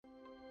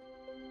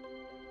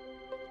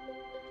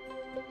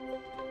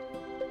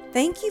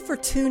Thank you for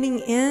tuning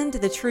in to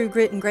the True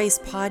Grit and Grace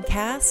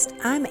podcast.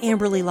 I'm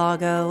Amberly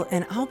Lago,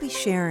 and I'll be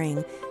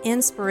sharing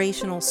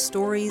inspirational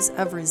stories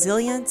of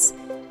resilience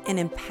and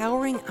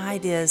empowering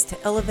ideas to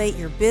elevate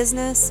your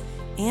business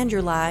and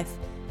your life,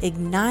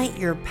 ignite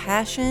your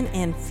passion,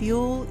 and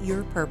fuel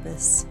your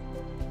purpose.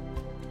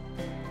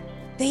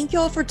 Thank you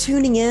all for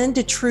tuning in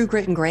to True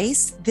Grit and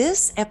Grace.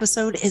 This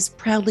episode is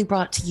proudly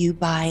brought to you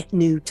by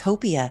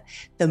Nootopia,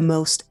 the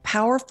most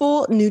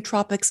powerful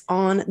nootropics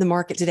on the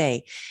market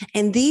today.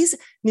 And these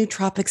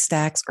nootropic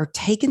stacks are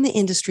taking the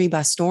industry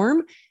by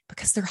storm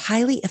because they're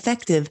highly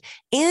effective,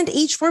 and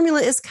each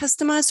formula is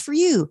customized for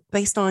you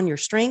based on your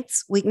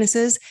strengths,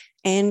 weaknesses,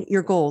 and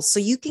your goals. So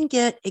you can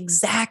get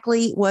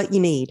exactly what you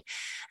need.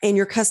 And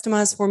your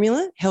customized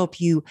formula help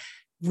you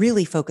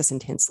really focus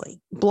intensely,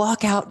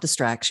 block out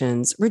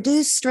distractions,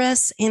 reduce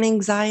stress and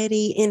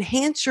anxiety,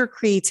 enhance your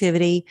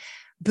creativity,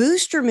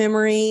 boost your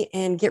memory,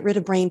 and get rid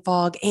of brain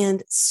fog,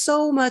 and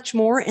so much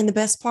more. And the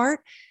best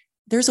part,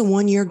 there's a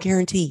 1-year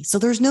guarantee. So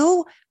there's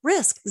no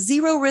risk,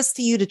 zero risk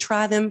to you to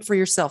try them for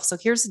yourself. So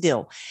here's the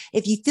deal.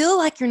 If you feel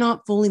like you're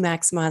not fully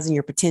maximizing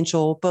your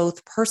potential,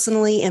 both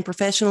personally and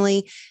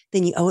professionally,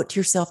 then you owe it to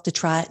yourself to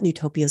try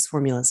Nootopia's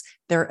formulas.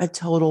 They're a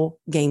total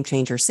game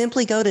changer.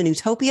 Simply go to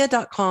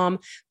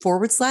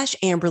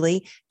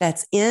nootopia.com/Amberly.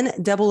 That's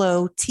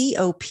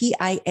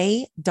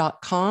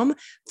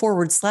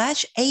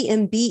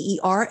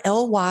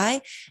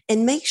NOOTOPIA.com/AMBERLY.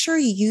 And make sure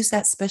you use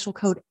that special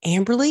code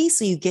Amberly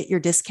so you get your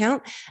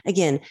discount.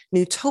 Again,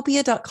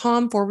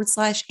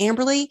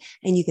 nootopia.com/Amberly.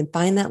 And you can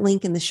find that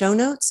link in the show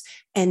notes.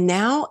 And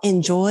now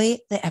enjoy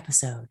the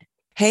episode.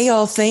 Hey,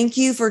 y'all. Thank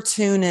you for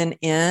tuning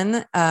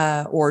in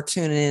or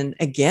tuning in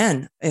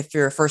again. If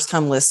you're a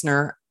first-time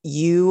listener,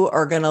 you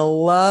are going to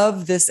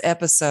love this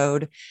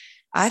episode.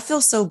 I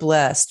feel so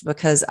blessed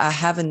because I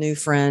have a new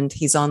friend.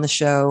 He's on the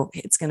show.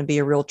 It's going to be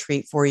a real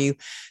treat for you.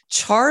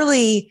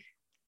 Charlie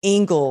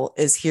Engle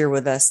is here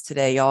with us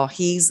today, y'all.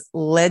 He's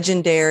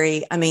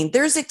legendary. I mean,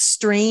 there's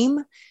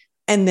extreme,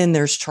 and then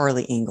there's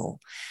Charlie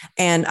Engle.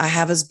 And I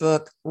have his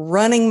book,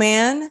 Running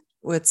Man.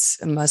 It's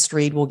a must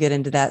read. We'll get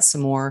into that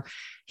some more.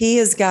 He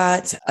has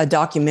got a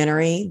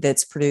documentary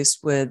that's produced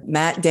with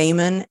Matt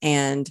Damon,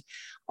 and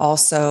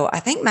also, I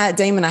think Matt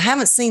Damon, I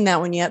haven't seen that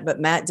one yet, but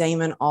Matt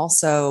Damon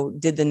also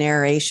did the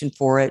narration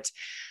for it.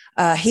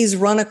 He's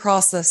run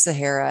across the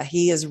Sahara.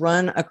 He has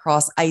run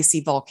across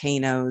icy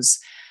volcanoes.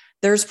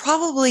 There's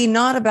probably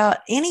not about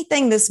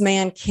anything this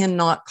man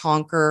cannot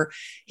conquer.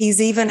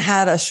 He's even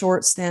had a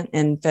short stint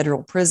in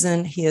federal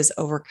prison. He has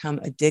overcome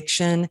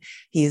addiction.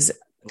 He's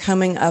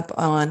coming up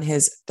on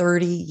his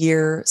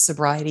 30-year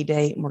sobriety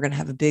date, and we're going to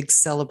have a big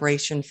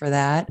celebration for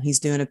that. He's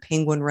doing a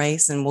penguin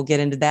race, and we'll get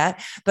into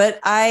that. But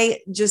I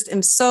just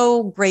am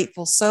so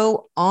grateful,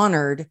 so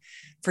honored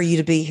for you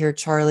to be here,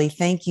 Charlie.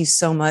 Thank you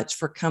so much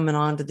for coming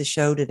on to the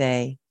show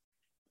today.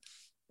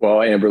 Well,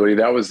 Amberly,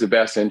 that was the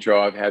best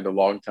intro I've had in a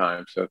long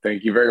time. So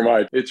thank you very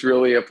much. It's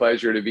really a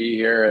pleasure to be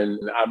here, and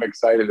I'm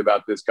excited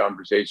about this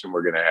conversation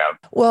we're going to have.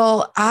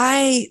 Well,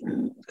 I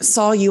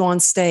saw you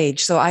on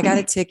stage, so I got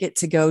a ticket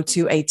to go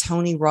to a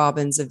Tony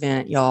Robbins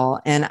event,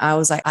 y'all. And I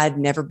was like, I'd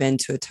never been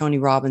to a Tony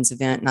Robbins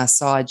event. And I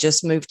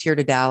just moved here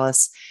to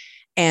Dallas,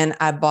 and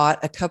I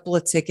bought a couple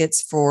of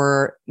tickets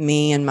for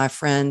me and my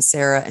friends,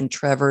 Sarah and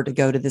Trevor, to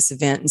go to this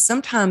event. And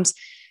sometimes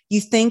you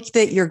think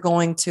that you're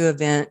going to an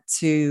event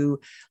to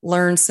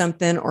learn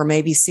something or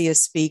maybe see a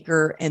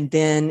speaker, and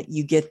then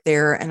you get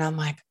there and I'm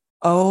like,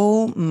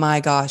 oh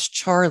my gosh,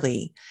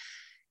 Charlie,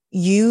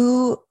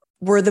 you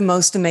were the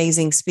most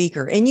amazing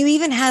speaker. And you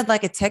even had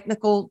like a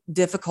technical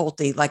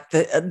difficulty, like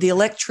the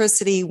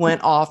electricity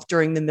went off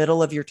during the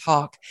middle of your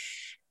talk.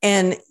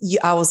 And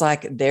I was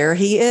like, there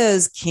he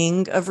is,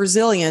 king of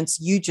resilience.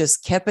 You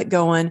just kept it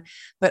going.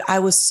 But I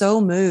was so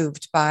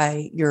moved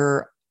by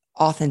your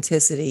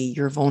authenticity,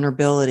 your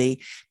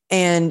vulnerability,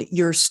 and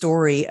your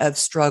story of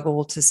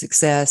struggle to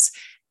success.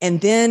 And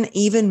then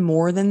even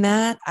more than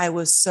that, I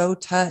was so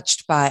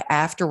touched by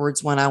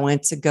afterwards when I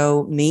went to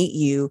go meet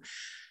you,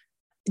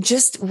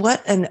 just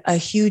what a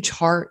huge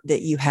heart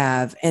that you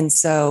have. And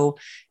so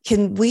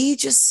can we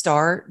just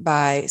start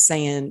by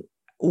saying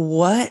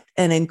what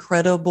an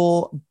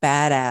incredible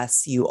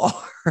badass you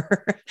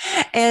are?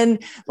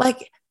 And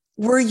like,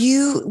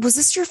 was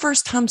this your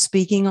first time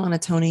speaking on a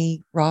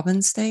Tony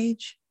Robbins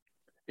stage?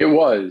 It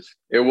was.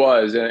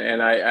 And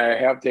I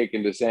have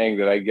taken to saying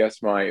that I guess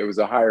it was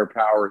a higher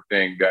power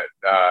thing that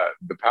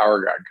the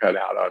power got cut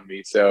out on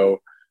me. So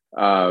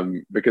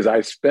because I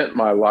spent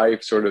my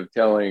life sort of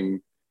telling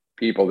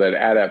people that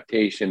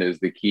adaptation is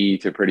the key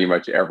to pretty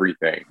much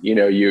everything. You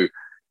know,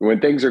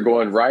 when things are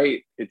going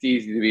right, it's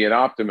easy to be an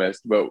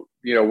optimist, but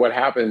you know, what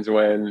happens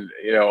when,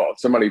 you know,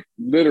 somebody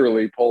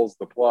literally pulls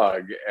the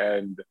plug?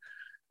 And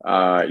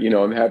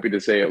I'm happy to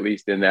say, at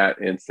least in that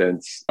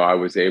instance, I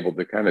was able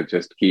to kind of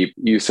just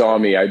you saw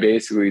me, I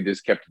basically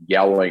just kept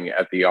yelling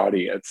at the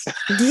audience.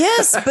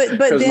 Yes, but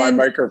because my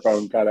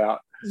microphone cut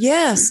out.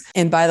 Yes.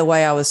 And by the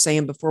way, I was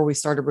saying before we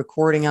started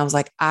recording, I was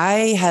like,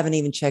 I haven't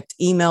even checked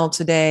email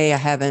today. I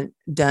haven't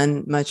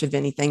done much of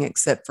anything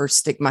except for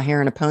stick my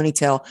hair in a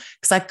ponytail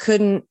because I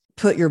couldn't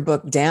put your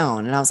book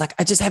down. And I was like,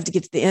 I just have to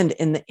get to the end.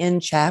 In the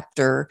end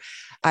chapter,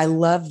 I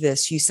love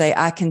this. You say,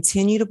 I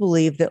continue to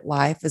believe that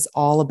life is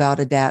all about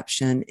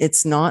adaptation.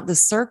 It's not the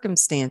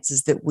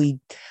circumstances that we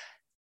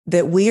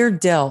are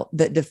dealt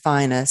that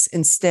define us.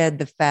 Instead,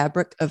 the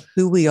fabric of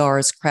who we are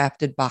is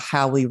crafted by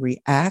how we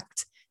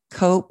react,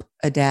 cope,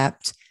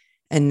 adapt.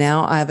 And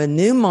now I have a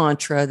new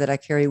mantra that I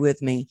carry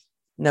with me.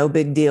 No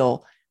big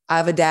deal.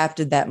 I've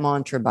adapted that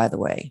mantra, by the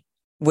way,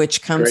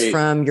 which comes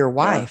from your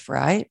wife,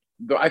 right?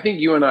 I think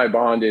you and I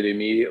bonded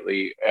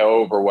immediately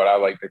over what I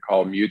like to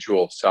call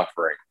mutual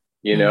suffering,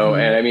 you know?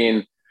 And I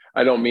mean,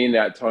 I don't mean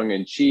that tongue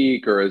in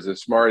cheek or as a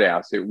smart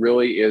ass. It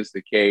really is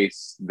the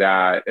case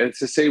that it's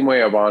the same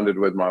way I bonded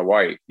with my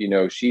wife. You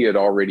know, she had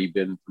already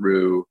been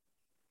through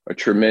a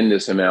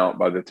tremendous amount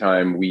by the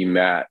time we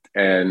met.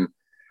 And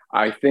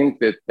I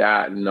think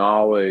that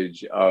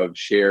knowledge of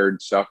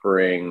shared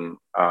suffering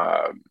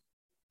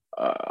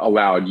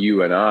allowed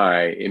you and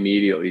I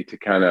immediately to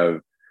kind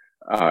of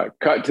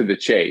cut to the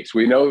chase.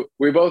 We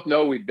both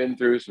know we've been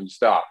through some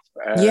stuff.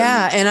 And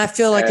I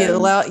feel like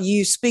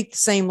you speak the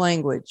same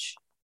language.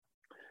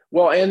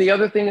 Well, and the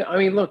other thing, I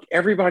mean, look,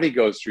 everybody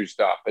goes through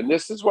stuff. And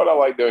this is what I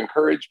like to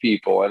encourage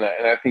people. And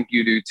I think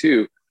you do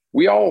too.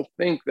 We all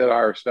think that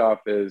our stuff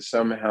is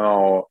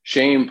somehow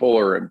shameful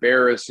or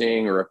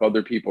embarrassing, or if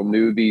other people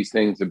knew these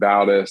things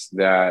about us,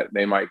 that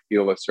they might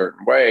feel a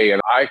certain way.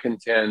 And I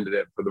contend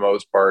that for the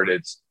most part,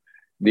 it's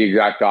the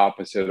exact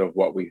opposite of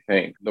what we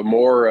think. The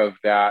more of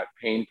that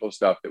painful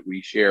stuff that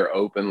we share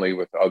openly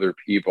with other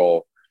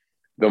people,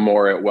 the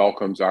more it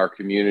welcomes our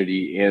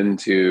community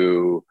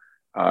into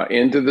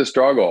the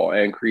struggle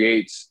and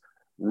creates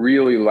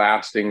really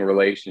lasting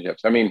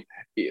relationships. I mean,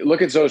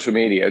 look at social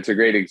media. It's a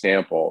great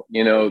example.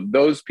 You know,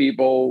 those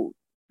people,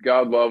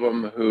 God love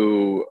them,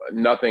 who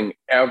nothing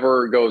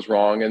ever goes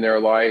wrong in their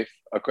life,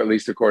 at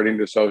least according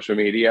to social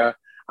media.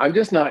 I'm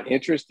just not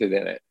interested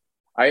in it.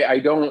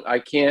 I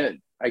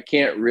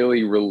can't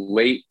really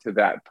relate to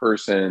that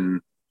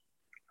person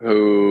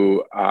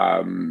who,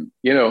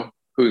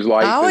 whose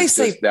life is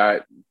just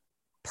that.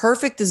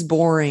 Perfect is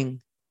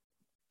boring.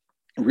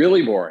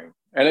 Really boring.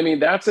 And I mean,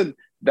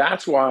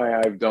 that's why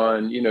I've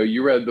done,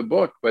 you read the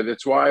book, but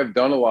it's why I've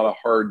done a lot of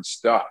hard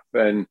stuff.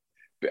 And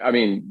I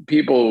mean,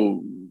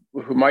 people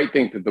who might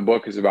think that the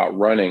book is about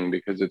running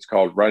because it's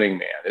called Running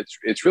Man,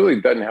 it's really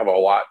doesn't have a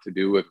lot to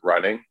do with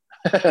running.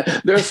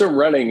 There's some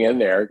running in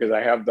there because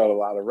I have done a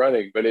lot of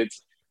running, but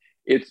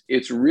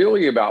it's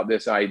really about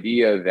this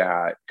idea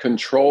that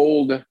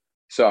controlled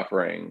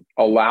suffering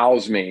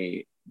allows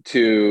me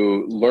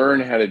to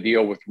learn how to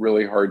deal with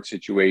really hard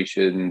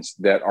situations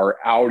that are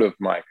out of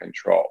my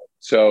control.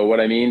 So what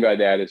I mean by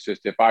that is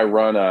just if I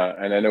run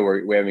and I know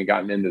we haven't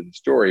gotten into the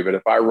story, but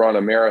if I run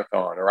a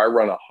marathon or I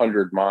run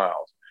 100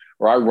 miles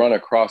or I run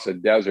across a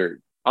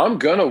desert, I'm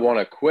going to want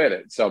to quit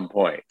at some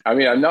point. I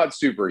mean, I'm not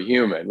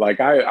superhuman. Like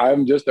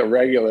I'm just a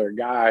regular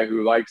guy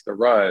who likes to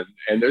run.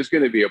 And there's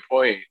going to be a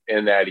point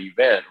in that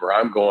event where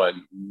I'm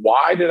going,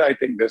 why did I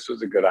think this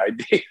was a good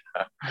idea?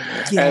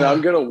 Yeah. And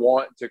I'm going to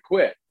want to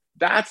quit.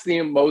 That's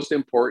the most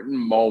important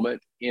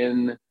moment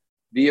in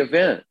the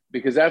event,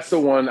 because that's the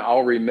one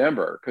I'll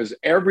remember, because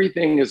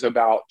everything is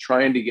about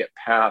trying to get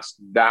past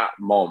that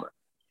moment.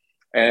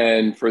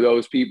 And for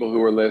those people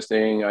who are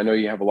listening, I know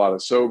you have a lot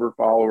of sober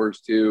followers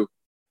too.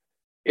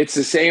 It's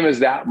the same as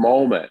that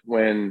moment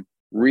when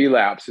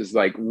relapse is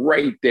like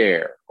right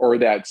there, or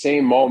that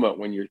same moment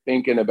when you're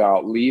thinking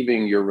about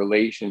leaving your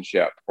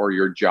relationship or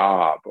your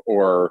job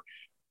or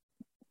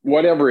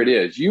whatever it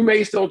is. You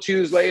may still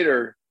choose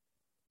later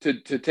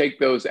to take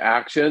those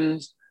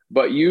actions,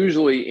 but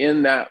usually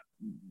in that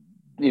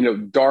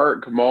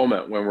dark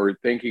moment when we're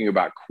thinking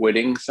about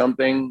quitting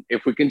something,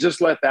 if we can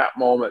just let that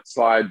moment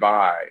slide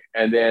by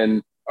and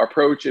then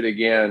approach it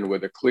again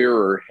with a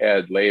clearer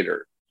head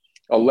later,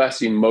 a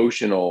less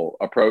emotional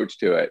approach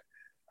to it,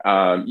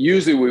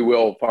 usually we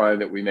will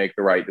find that we make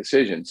the right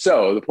decision.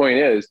 So the point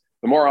is,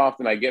 the more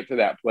often I get to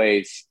that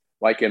place,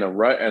 like in a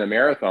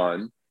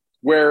marathon,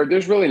 where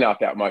there's really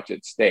not that much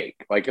at stake.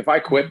 Like if I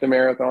quit the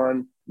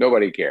marathon,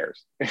 nobody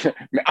cares.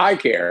 I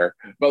care,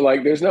 but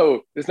like it's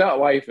not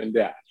life and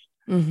death.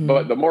 Mm-hmm.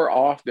 But the more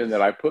often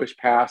that I push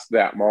past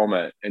that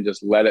moment and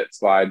just let it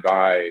slide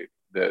by,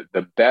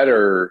 the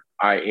better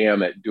I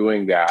am at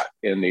doing that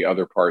in the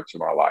other parts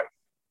of my life.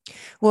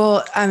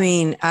 Well, I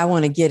mean, I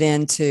want to get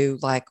into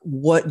like,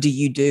 what do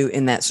you do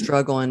in that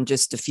struggle in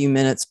just a few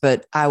minutes,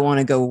 but I want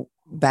to go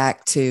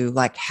back to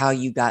like how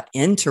you got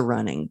into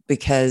running,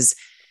 because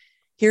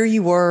here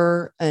you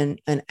were an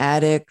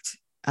addict,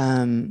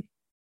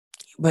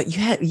 but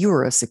you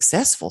were a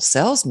successful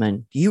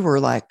salesman. You were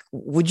like,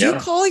 would you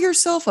call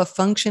yourself a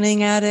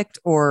functioning addict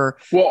or?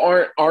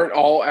 Well, aren't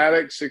all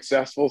addicts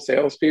successful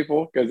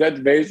salespeople? Because that's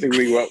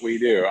basically what we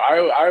do.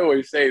 I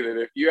always say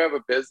that if you have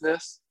a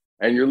business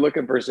and you're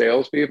looking for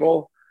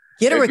salespeople,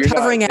 get a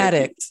recovering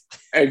addict.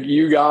 And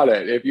you got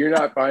it. If you're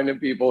not finding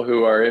people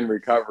who are in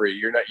recovery,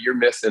 you're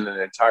missing an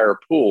entire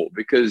pool,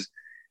 because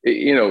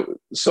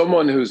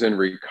someone who's in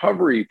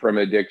recovery from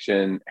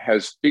addiction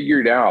has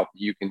figured out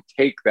you can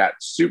take that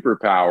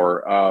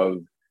superpower of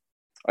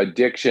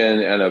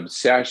addiction and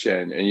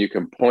obsession, and you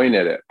can point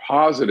it at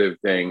positive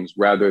things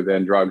rather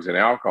than drugs and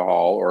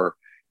alcohol or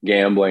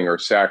gambling or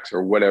sex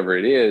or whatever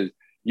it is,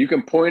 you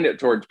can point it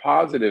towards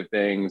positive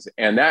things.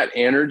 And that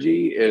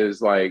energy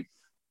is like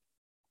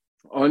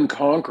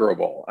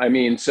unconquerable. I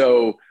mean,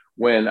 so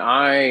when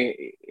I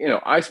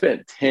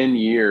spent 10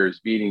 years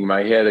beating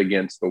my head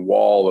against the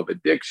wall of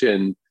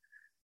addiction,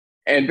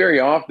 and very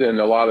often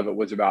a lot of it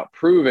was about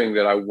proving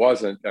that I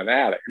wasn't an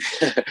addict.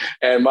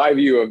 And my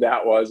view of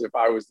that was, if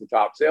I was the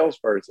top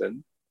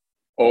salesperson,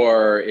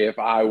 or if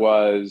I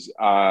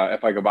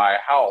could buy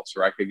a house,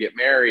 or I could get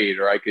married,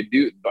 or I could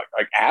do,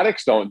 like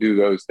addicts don't do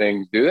those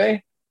things, do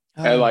they?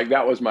 And like,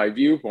 that was my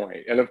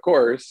viewpoint. And of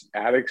course,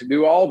 addicts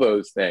do all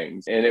those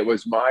things. And it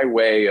was my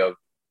way of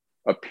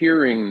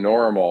appearing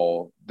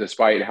normal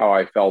despite how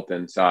I felt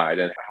inside,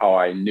 and how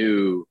I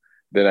knew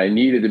that I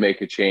needed to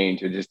make a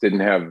change. I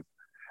didn't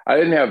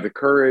have the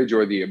courage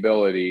or the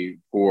ability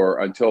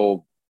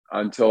until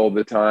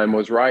the time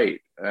was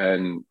right.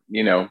 And,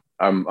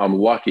 I'm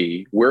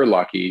lucky. We're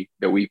lucky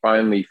that we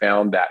finally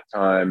found that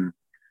time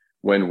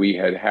when we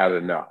had had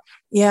enough.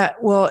 Yeah.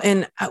 Well,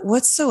 and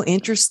what's so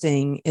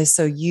interesting is,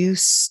 so you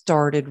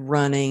started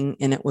running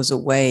and it was a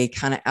way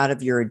kind of out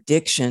of your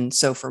addiction.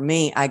 So for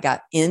me, I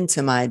got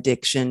into my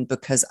addiction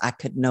because I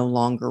could no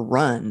longer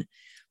run,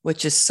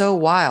 which is so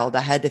wild.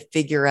 I had to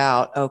figure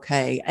out,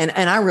 okay. And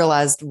I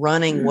realized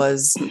running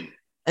was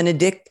an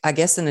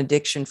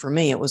addiction for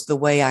me. It was the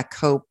way I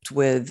coped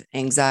with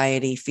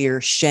anxiety,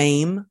 fear,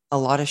 shame, a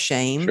lot of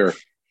shame. Sure.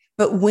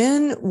 But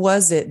when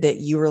was it that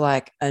you were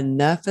like,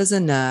 enough is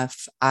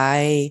enough?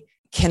 I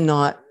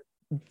cannot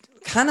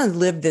kind of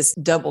live this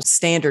double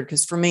standard.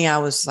 Because for me, I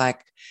was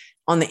like,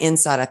 on the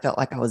inside, I felt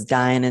like I was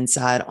dying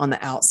inside. On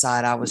the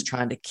outside, I was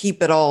trying to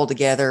keep it all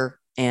together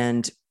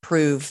and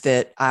prove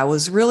that I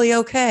was really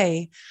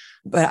okay,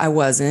 but I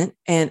wasn't.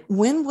 And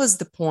when was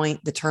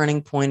the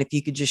turning point, if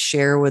you could just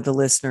share with the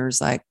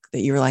listeners, like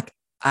that you were like,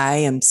 I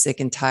am sick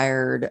and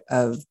tired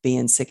of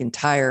being sick and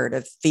tired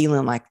of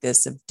feeling like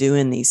this, of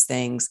doing these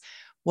things.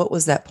 What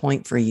was that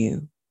point for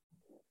you?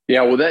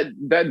 Yeah, well,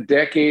 that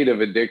decade of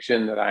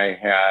addiction that I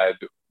had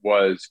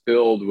was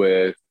filled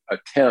with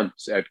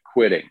attempts at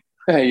quitting.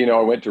 I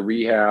went to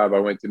rehab, I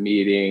went to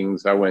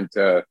meetings, I went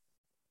to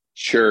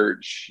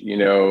church.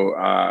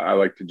 I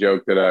like to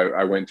joke that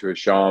I went to a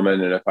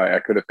shaman, and if I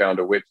could have found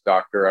a witch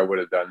doctor, I would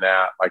have done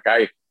that. Like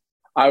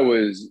I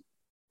was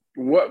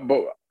but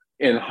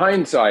in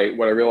hindsight,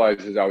 what I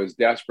realized is I was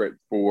desperate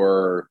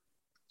for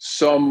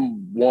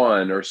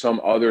someone or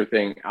some other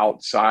thing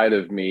outside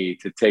of me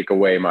to take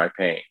away my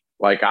pain.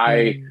 Like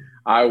I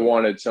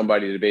wanted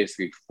somebody to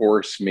basically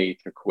force me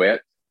to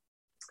quit.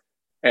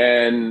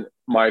 And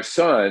my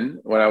son,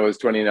 when I was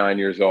 29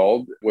 years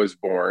old, was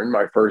born,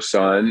 my first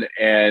son.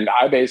 And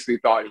I basically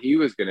thought he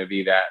was going to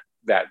be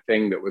that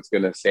thing that was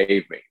going to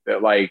save me.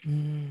 That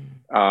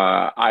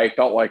I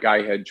felt like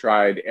I had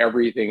tried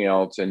everything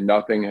else and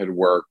nothing had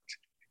worked.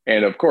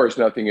 And of course,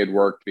 nothing had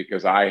worked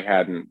because I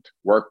hadn't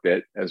worked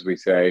it, as we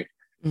say.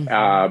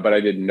 But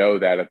I didn't know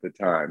that at the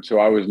time. So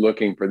I was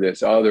looking for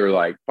this other,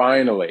 like,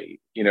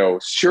 finally,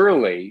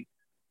 surely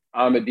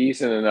I'm a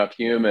decent enough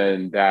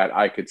human that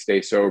I could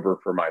stay sober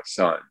for my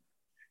son.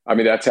 I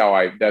mean, that's how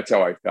I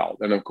felt.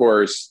 And of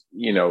course,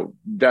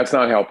 that's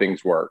not how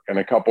things work. And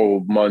a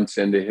couple months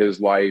into his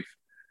life,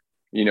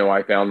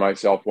 I found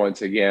myself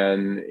once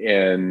again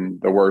in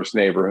the worst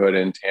neighborhood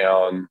in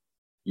town,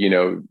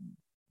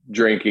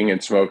 drinking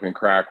and smoking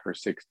crack for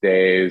 6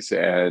 days.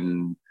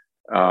 And,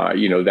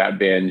 that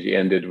binge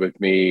ended with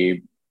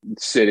me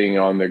sitting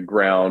on the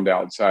ground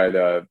outside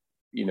a,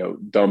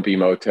 dumpy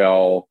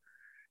motel,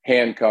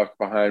 handcuffed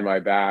behind my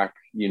back,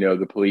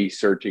 the police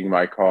searching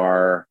my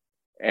car.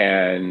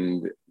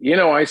 And,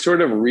 I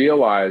sort of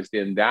realized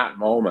in that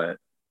moment,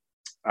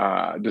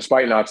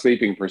 despite not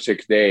sleeping for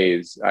 6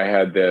 days, I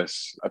had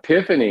this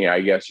epiphany,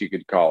 I guess you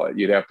could call it.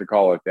 You'd have to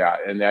call it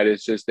that. And that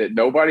is just that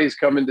nobody's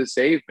coming to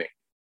save me.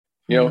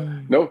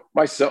 No,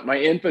 my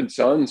infant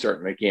son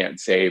certainly can't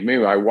save me.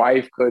 My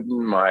wife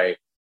couldn't,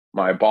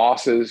 my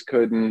bosses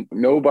couldn't,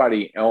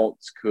 nobody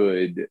else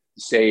could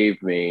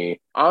save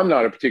me. I'm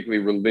not a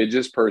particularly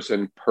religious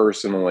person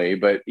personally,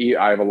 but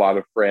I have a lot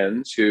of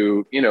friends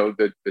who,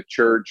 the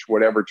church,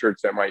 whatever church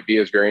that might be,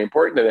 is very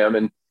important to them.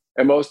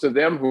 And most of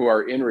them who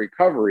are in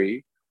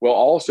recovery will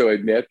also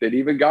admit that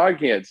even God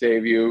can't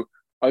save you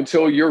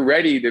until you're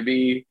ready to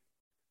be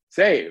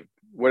saved,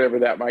 whatever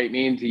that might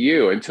mean to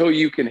you, until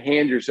you can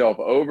hand yourself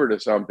over to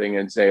something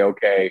and say,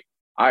 okay,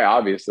 I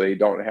obviously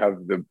don't have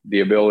the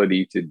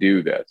ability to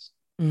do this.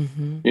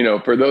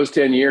 For those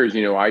 10 years,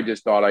 I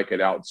just thought I could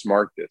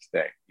outsmart this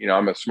thing.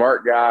 I'm a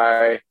smart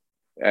guy,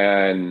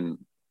 and,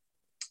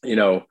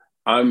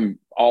 I'm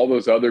all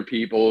those other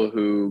people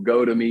who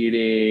go to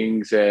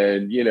meetings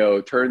and,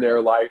 turn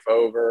their life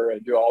over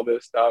and do all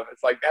this stuff.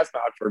 It's like, that's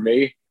not for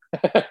me.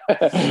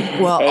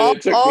 Well,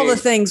 all the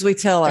things we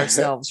tell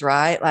ourselves,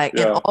 right? Like,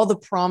 and all the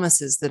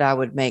promises that I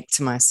would make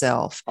to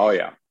myself. Oh,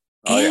 yeah.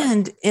 Oh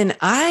yeah. And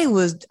I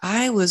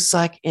was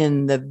like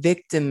in the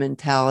victim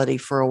mentality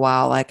for a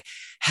while. Like,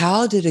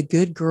 how did a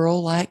good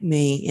girl like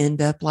me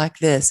end up like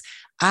this?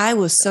 I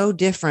was so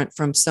different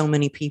from so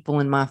many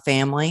people in my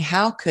family.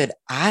 How could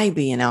I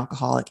be an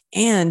alcoholic?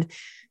 And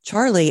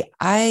Charlie,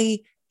 I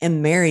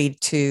am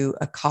married to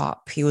a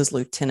cop. He was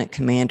lieutenant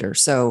commander.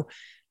 So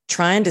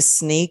trying to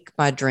sneak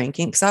my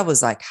drinking, because I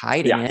was like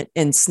hiding Yeah. it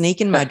and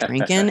sneaking my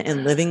drinking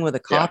and living with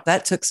a Yeah. cop,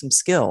 that took some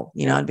skill.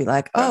 Yeah. I'd be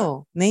like, Yeah.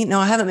 oh, me? No,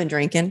 I haven't been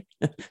drinking.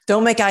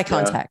 Don't make eye Yeah.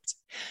 contact.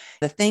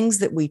 The things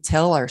that we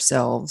tell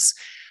ourselves.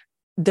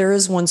 There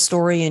is one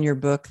story in your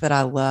book that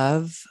I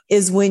love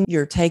is when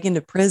you're taken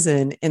to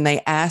prison and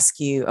they ask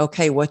you,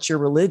 okay, what's your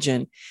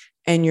religion?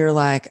 And you're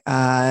like,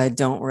 I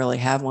don't really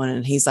have one.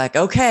 And he's like,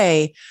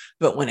 okay,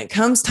 but when it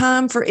comes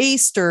time for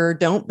Easter,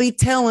 don't be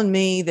telling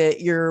me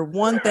that you're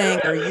one thing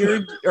or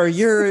you're,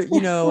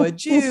 a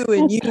Jew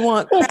and you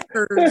want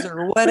crackers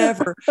or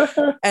whatever.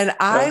 And Yeah.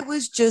 I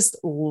was just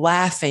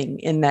laughing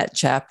in that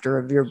chapter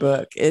of your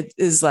book. It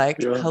is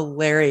like Yeah.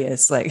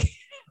 hilarious. Like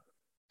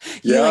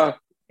you like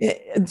Yeah.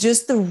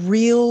 just the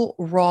real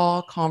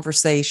raw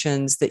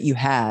conversations that you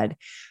had.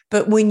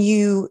 But when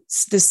you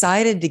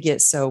decided to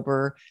get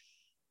sober,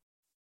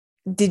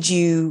 what did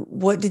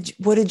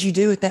you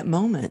do at that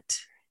moment?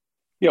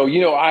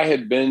 I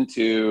had been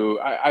to,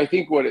 I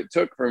think what it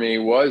took for me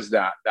was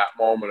that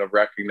moment of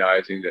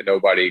recognizing that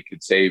nobody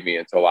could save me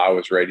until I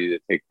was ready to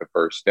take the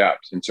first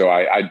steps. And so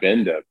I'd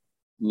been to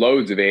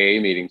loads of AA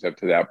meetings up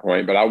to that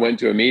point, but I went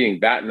to a meeting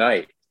that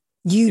night.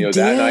 You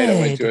That night I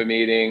went to a did.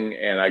 meeting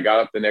and I got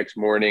up the next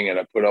morning and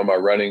I put on my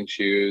running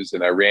shoes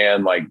and I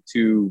ran like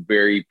 2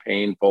 very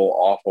painful,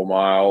 awful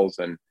miles.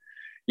 And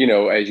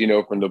as you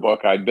know from the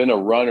book, I'd been a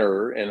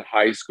runner in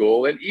high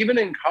school and even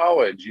in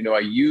college. I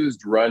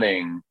used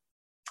running.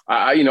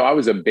 I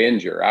was a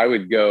binger. I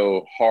would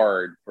go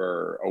hard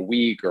for a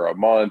week or a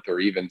month or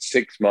even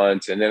 6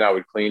 months, and then I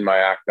would clean my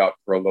act up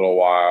for a little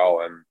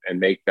while and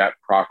make that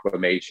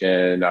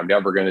proclamation, I'm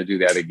never going to do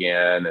that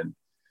again. And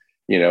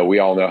we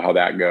all know how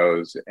that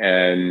goes.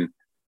 And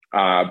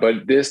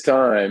but this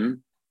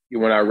time,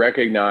 when I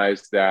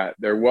recognized that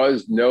there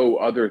was no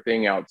other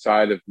thing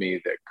outside of me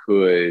that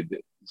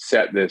could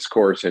set this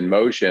course in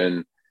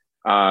motion,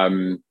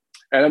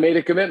 and I made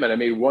a commitment. I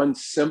made one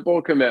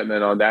simple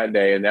commitment on that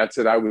day, and that's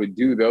that I would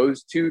do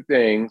those two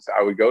things.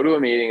 I would go to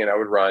a meeting and I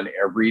would run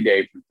every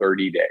day for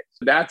 30 days.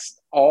 That's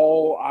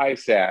all I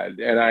said.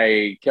 And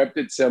I kept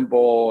it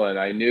simple. And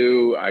I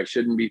knew I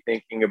shouldn't be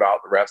thinking about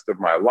the rest of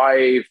my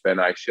life.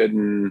 And I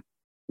shouldn't,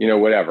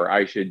 whatever.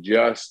 I should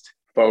just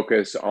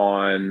focus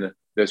on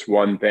this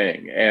one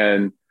thing.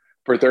 And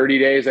for 30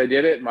 days, I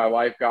did it. My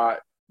life got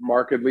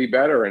markedly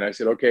better. And I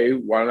said, okay,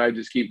 why don't I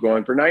just keep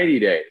going for 90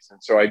 days?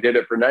 And so I did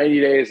it for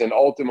 90 days. And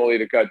ultimately,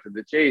 to cut to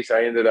the chase,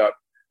 I ended up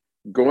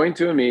going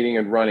to a meeting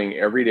and running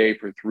every day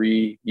for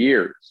 3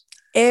 years.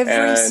 Every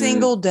And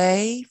single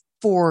day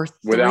for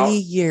 3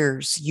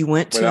 years, you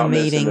went to a without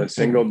missing meeting a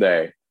single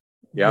day.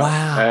 Yeah.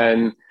 wow.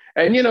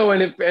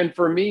 And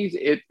for me,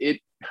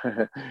 it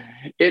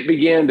it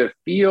began to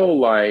feel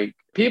like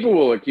people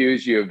will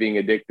accuse you of being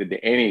addicted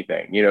to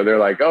anything. They're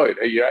like, oh,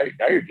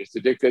 now you're just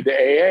addicted to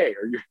AA,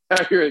 or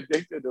now you're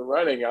addicted to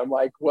running. I'm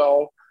like,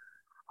 well,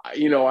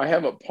 I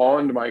haven't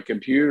pawned my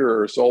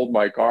computer or sold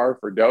my car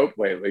for dope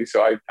lately.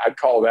 So I'd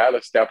call that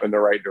a step in the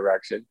right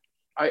direction.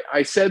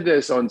 I said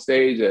this on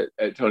stage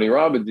at Tony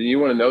Robbins, and you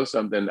want to know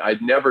something?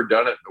 I'd never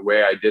done it the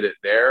way I did it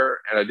there,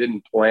 and I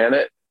didn't plan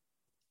it.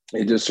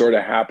 It just sort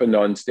of happened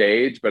on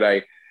stage. But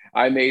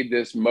I made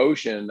this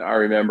motion, I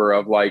remember,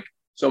 of like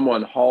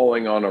someone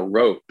hauling on a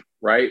rope,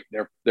 right?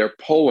 They're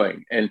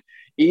pulling. And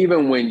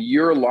even when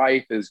your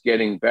life is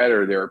getting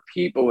better, there are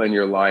people in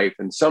your life,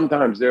 and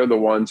sometimes they're the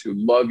ones who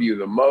love you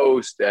the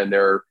most and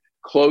they're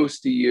close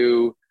to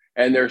you,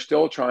 and they're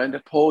still trying to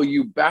pull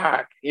you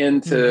back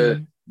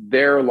into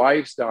their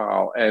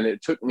lifestyle. And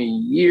it took me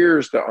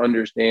years to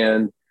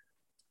understand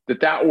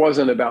that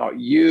wasn't about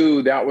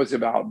you, that was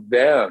about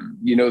them.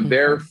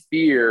 Their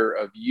fear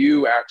of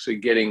you actually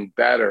getting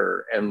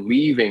better and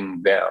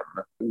leaving them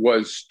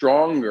was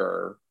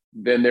stronger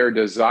than their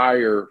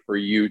desire for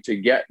you to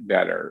get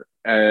better.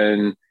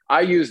 And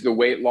I use the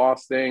weight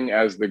loss thing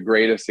as the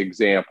greatest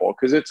example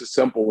because it's a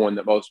simple one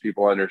that most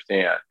people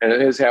understand. And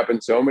it has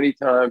happened so many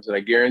times, and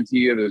I guarantee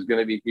you there's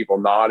going to be people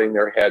nodding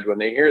their head when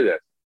they hear this.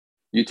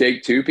 You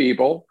take two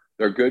people,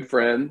 they're good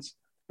friends,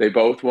 they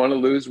both want to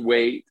lose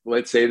weight.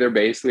 Let's say they're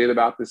basically at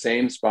about the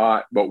same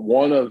spot, but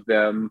one of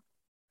them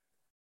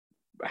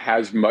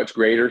has much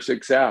greater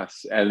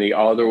success and the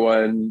other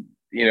one,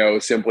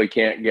 simply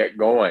can't get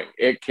going.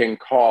 It can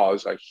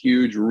cause a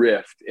huge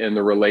rift in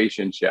the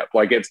relationship.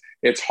 Like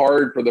it's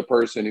hard for the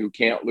person who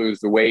can't lose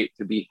the weight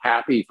to be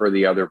happy for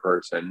the other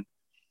person.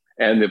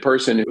 And the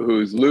person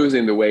who's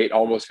losing the weight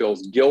almost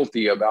feels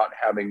guilty about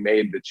having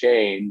made the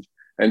change.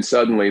 And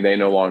suddenly they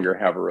no longer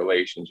have a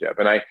relationship.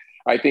 And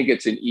I think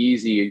it's an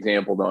easy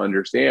example to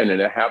understand. And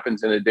it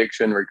happens in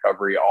addiction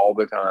recovery all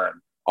the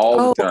time,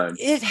 all the time.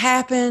 It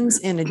happens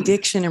in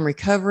addiction and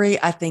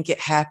recovery. I think it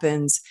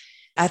happens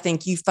I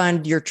think you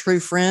find your true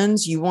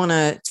friends. You want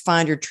to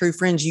find your true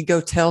friends. You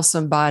go tell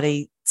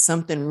somebody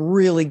something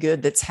really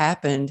good that's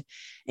happened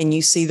and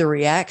you see the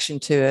reaction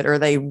to it. Are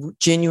they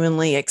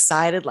genuinely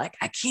excited? Like,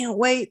 I can't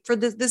wait for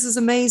this. This is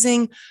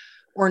amazing,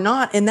 or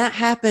not. And that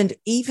happened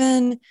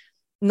even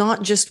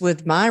not just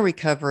with my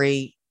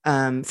recovery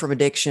from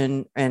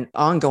addiction and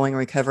ongoing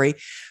recovery,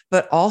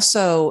 but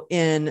also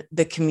in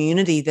the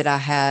community that I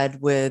had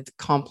with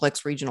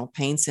complex regional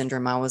pain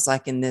syndrome. I was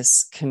like in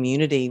this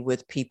community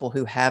with people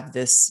who have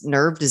this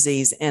nerve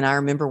disease. And I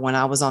remember when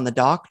I was on the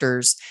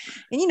doctors,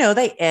 and, you know,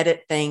 they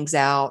edit things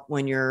out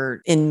when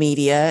you're in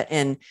media.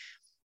 And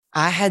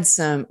I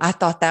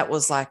thought that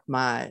was like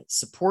my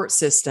support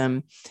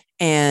system.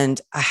 And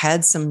I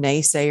had some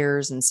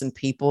naysayers and some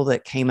people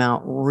that came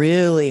out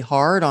really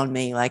hard on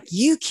me. Like,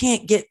 you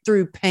can't get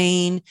through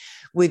pain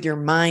with your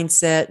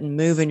mindset and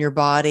moving your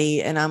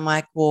body. And I'm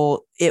like,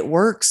 well, it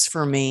works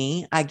for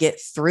me. I get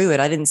through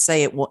it. I didn't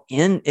say it will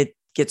end. It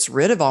gets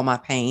rid of all my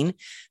pain,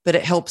 but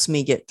it helps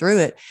me get through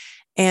it.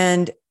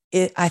 And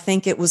I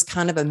think it was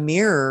kind of a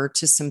mirror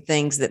to some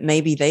things that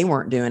maybe they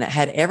weren't doing. It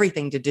had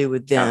everything to do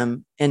with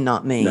them and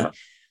not me,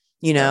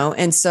 you know?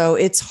 And so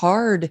it's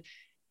hard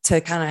to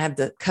kind of have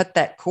to cut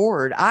that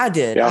cord. I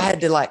did. I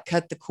had to like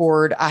cut the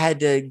cord. I had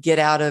to get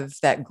out of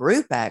that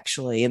group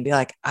actually and be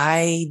like,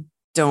 I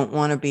don't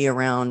want to be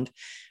around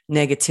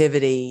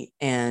negativity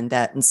and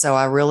that. And so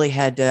I really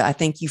had to, I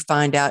think you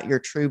find out your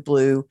true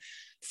blue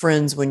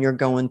friends when you're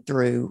going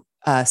through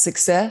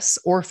success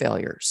or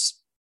failures.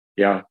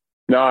 Yeah.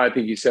 No, I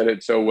think you said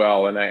it so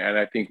well. And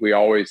I think we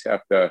always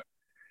have to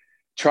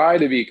try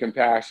to be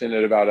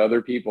compassionate about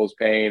other people's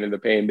pain and the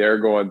pain they're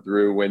going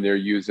through when they're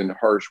using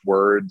harsh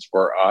words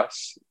for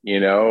us, you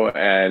know.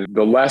 And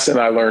the lesson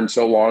I learned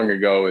so long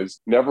ago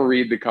is never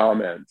read the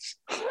comments.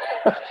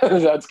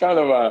 That's kind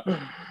of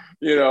a,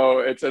 you know,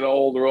 it's an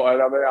old rule. And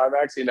I'm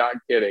actually not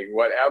kidding.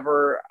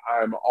 Whatever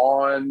I'm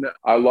on,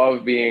 I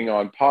love being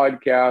on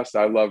podcasts.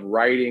 I love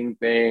writing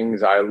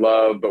things.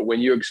 But when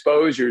you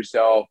expose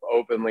yourself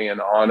openly and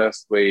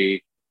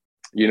honestly,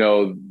 you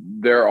know,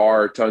 there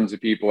are tons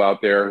of people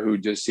out there who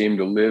just seem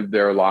to live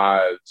their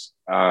lives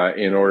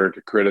in order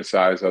to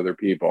criticize other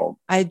people.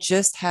 I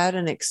just had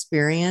an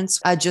experience.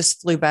 I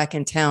just flew back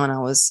in town. I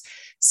was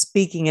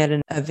speaking at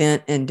an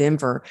event in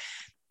Denver.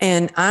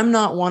 And I'm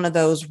not one of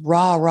those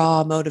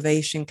raw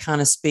motivation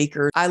kind of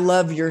speakers. I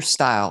love your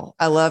style.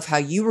 I love how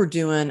you were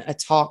doing a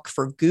talk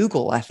for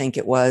Google, I think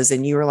it was.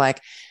 And you were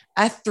like,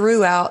 I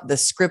threw out the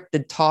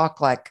scripted talk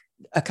like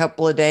a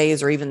couple of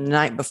days or even the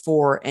night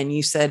before. And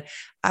you said,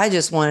 I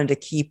just wanted to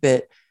keep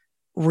it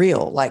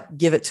real, like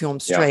give it to them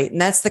straight. And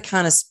that's the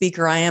kind of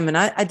speaker I am. And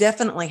I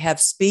definitely have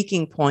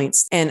speaking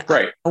points. And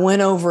I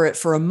went over it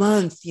for a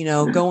month, you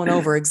know, going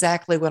over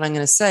exactly what I'm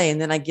going to say.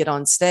 And then I get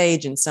on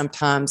stage, and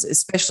sometimes,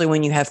 especially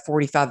when you have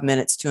 45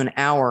 minutes to an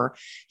hour,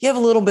 you have a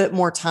little bit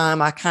more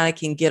time. I kind of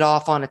can get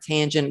off on a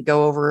tangent,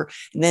 go over,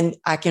 and then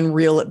I can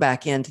reel it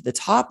back into the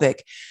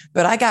topic.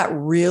 But I got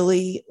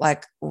really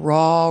like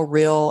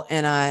real,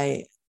 and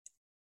I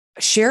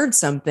shared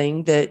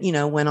something that, you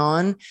know, went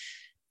on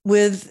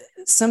with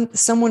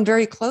someone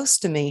very close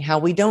to me, how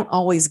we don't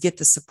always get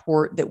the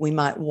support that we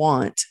might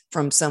want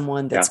from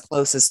someone that's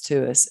closest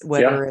to us,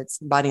 whether it's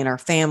somebody in our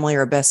family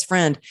or a best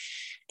friend.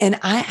 And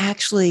I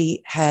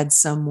actually had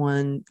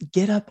someone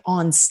get up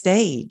on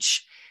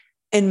stage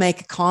and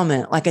make a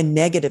comment, like a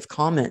negative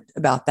comment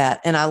about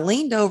that. And I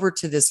leaned over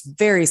to this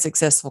very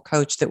successful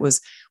coach that was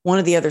one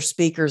of the other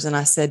speakers. And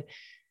I said,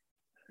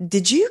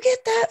 did you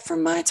get that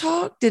from my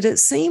talk? Did it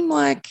seem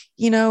like,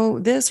 you know,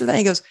 this or that?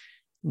 He goes,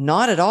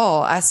 not at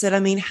all. I said, I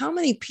mean, how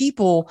many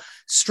people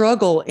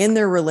struggle in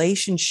their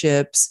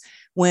relationships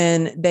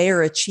when they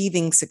are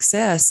achieving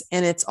success,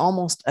 and it's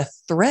almost a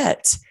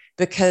threat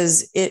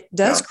because it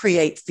does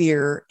create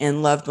fear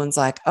in loved ones,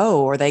 like,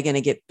 oh, are they going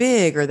to get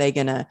big? Are they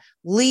going to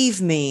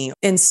leave me?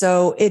 And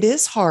so it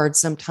is hard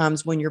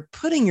sometimes when you're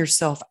putting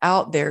yourself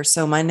out there.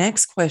 So my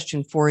next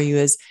question for you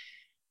is,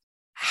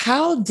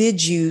 how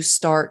did you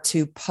start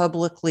to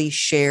publicly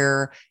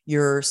share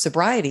your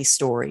sobriety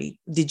story?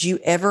 Did you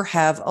ever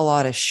have a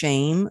lot of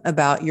shame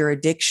about your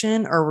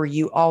addiction, or were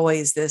you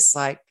always this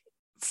like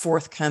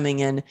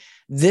forthcoming and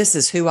this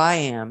is who I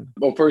am?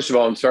 Well, first of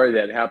all, I'm sorry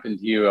that happened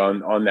to you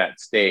on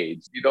that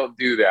stage. You don't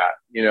do that,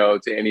 you know,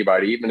 to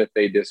anybody. Even if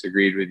they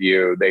disagreed with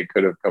you, they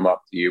could have come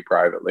up to you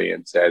privately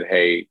and said,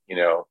 hey, you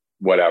know,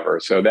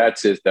 whatever. So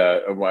that's just,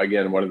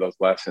 again, one of those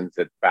lessons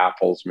that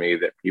baffles me,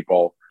 that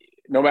people,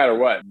 no matter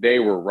what, they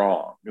were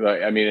wrong.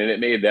 Like, I mean, and it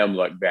made them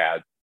look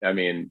bad. I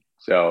mean,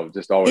 so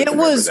just always it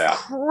was that.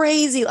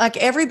 Crazy. Like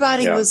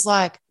everybody was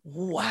like,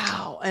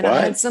 wow. And I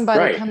had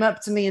somebody come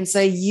up to me and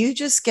say, you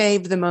just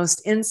gave the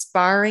most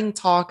inspiring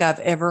talk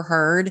I've ever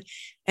heard.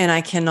 And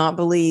I cannot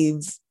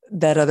believe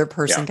that other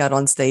person got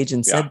on stage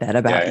and said that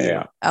about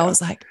you. I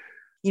was like,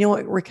 you know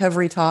what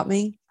recovery taught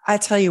me? I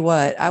tell you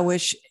what, I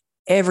wish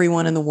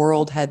everyone in the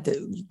world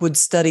would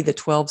study the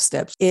 12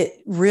 steps. It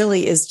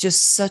really is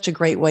just such a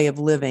great way of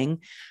living.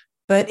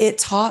 But it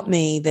taught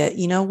me that,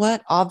 you know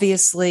what,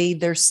 obviously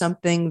there's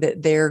something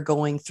that they're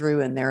going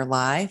through in their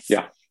life.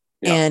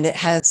 And it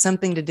has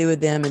something to do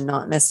with them and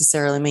not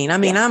necessarily mean. I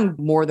mean, I'm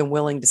more than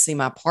willing to see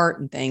my part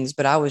in things,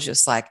 but I was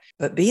just like,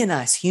 but be a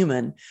nice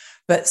human.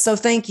 But so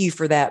thank you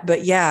for that.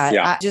 But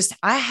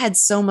I had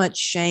so much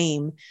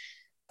shame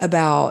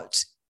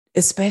about,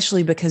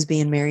 especially because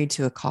being married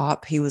to a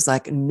cop, he was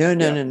like,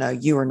 no,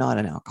 you are not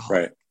an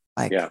alcoholic.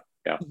 Right. Like,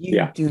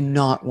 you do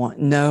not want,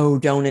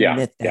 don't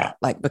admit that.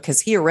 Like,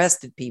 because he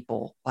arrested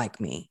people like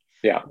me.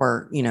 Yeah.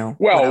 Or,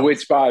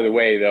 which by the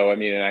way, though, I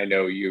mean, and I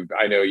know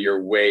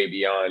you're way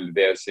beyond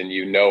this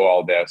and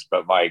all this,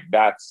 but like,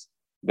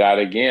 that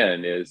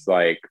again is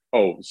like,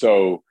 oh,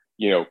 so,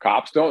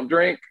 cops don't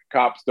drink,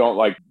 cops don't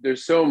like,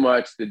 there's so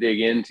much to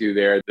dig into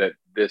there that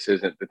this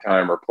isn't the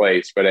time or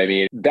place. But I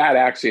mean, that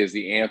actually is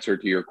the answer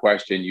to your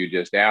question you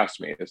just asked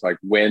me. It's like,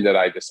 when did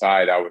I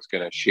decide I was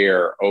going to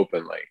share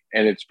openly?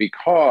 And it's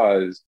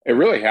because it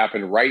really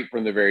happened right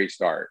from the very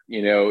start.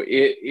 I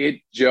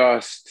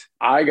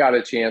got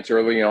a chance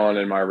early on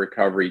in my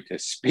recovery to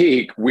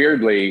speak,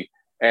 weirdly,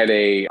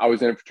 I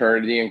was in a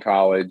fraternity in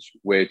college,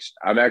 which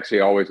I'm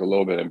actually always a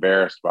little bit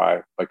embarrassed by,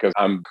 because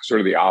I'm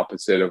sort of the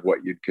opposite of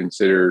what you'd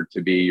consider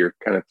to be your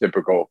kind of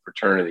typical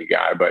fraternity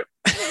guy, but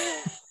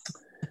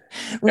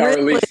or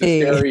at least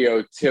the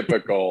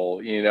stereotypical,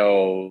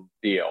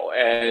 deal.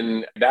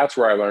 And that's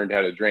where I learned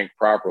how to drink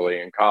properly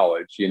in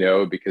college,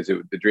 because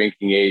the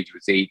drinking age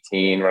was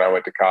 18 when I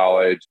went to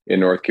college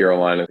in North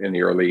Carolina in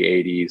the early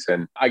 80s.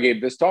 And I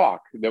gave this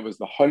talk that was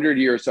the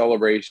 100-year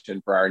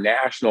celebration for our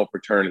national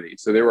fraternity.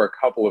 So there were a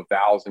couple of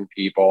thousand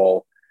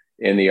people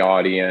in the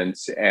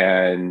audience.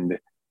 And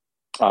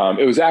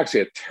it was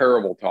actually a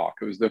terrible talk.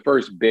 It was the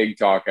first big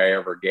talk I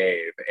ever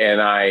gave.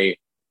 And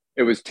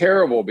it was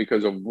terrible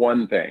because of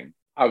one thing.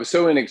 I was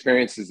so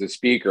inexperienced as a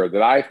speaker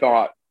that I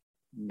thought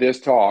this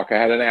talk, I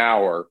had an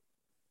hour,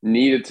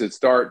 needed to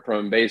start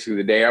from basically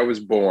the day I was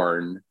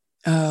born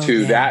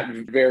to that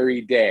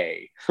very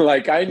day.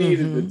 Like, I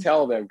needed to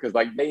tell them, because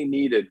like, they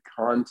needed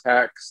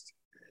context.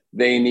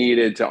 They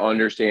needed to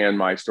understand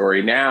my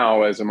story.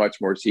 Now, as a much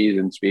more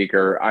seasoned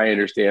speaker, I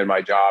understand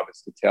my job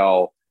is to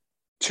tell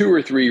 2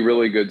 or 3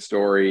 really good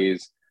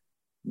stories,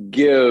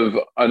 give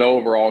an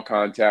overall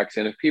context.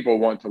 And if people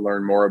want to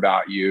learn more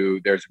about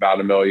you, there's about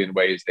 1 million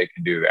ways they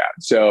can do that.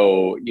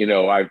 So,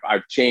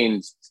 I've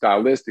changed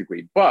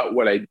stylistically, but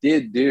what I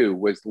did do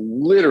was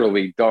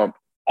literally dump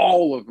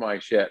all of my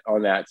shit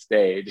on that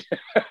stage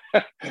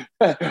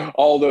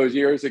all those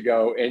years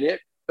ago. And it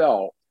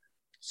felt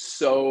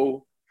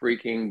so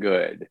freaking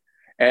good.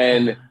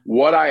 And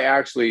what I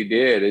actually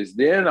did is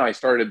then I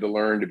started to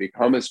learn to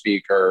become a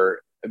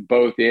speaker,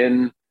 both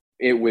within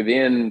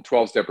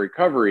 12-step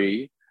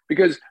recovery,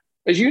 because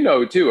as you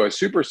know, too, a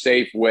super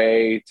safe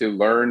way to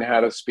learn how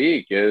to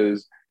speak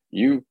is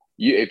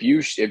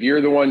if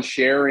you're the one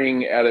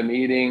sharing at a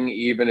meeting,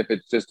 even if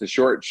it's just a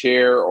short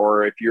share,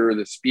 or if you're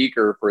the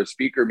speaker for a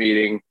speaker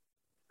meeting,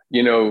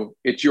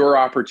 it's your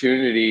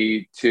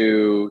opportunity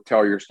to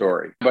tell your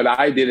story. But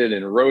I did it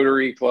in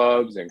Rotary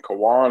clubs and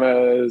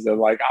Kiwanis, and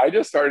like, I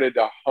just started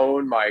to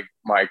hone my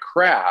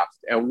craft.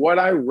 And what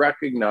I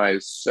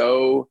recognized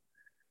so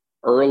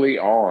early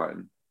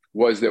on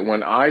was that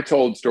when I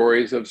told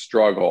stories of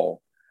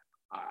struggle,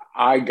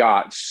 I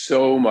got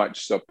so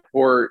much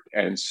support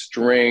and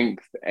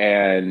strength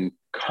and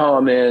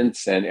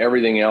comments and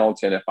everything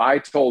else. And if I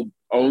told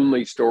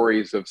only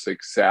stories of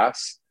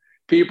success,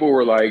 people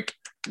were like,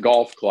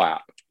 golf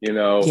clap,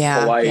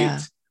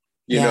 polite,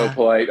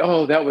 polite.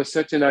 Oh, that was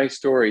such a nice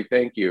story.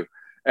 Thank you.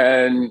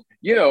 And,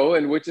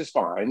 and which is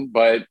fine,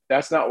 but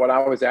that's not what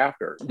I was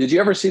after. Did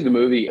you ever see the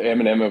movie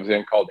Eminem was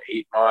in called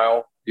 8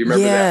 Mile? Do you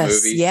remember that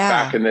movie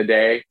back in the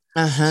day?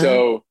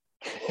 So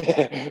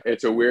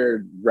it's a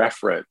weird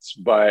reference,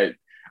 but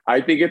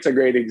I think it's a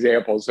great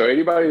example. So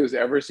anybody who's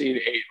ever seen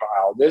 8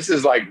 Mile, this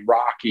is like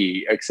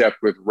Rocky, except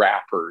with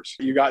rappers.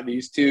 You got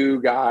these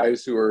 2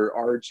 guys who are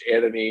arch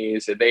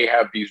enemies, and they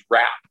have these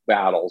rap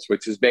battles,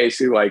 which is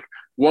basically like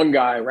one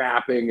guy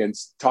rapping and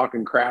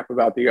talking crap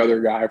about the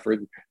other guy for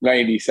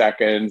 90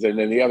 seconds, and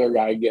then the other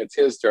guy gets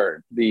his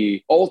turn.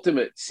 The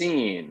ultimate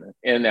scene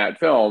in that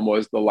film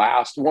was the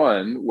last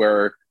one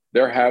where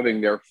they're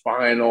having their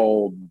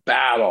final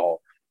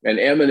battle. And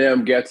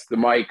Eminem gets the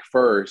mic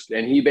first,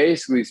 and he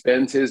basically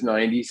spends his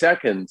 90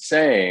 seconds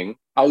saying,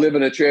 I live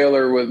in a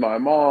trailer with my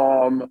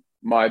mom.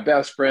 My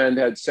best friend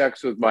had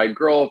sex with my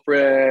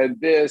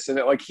girlfriend, this and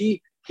that. Like,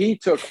 he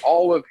took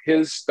all of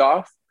his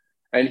stuff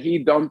and he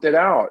dumped it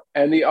out.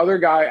 And the other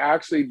guy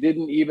actually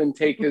didn't even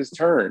take his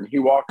turn. He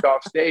walked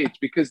off stage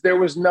because there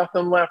was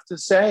nothing left to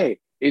say.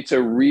 It's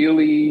a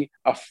really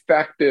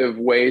effective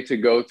way to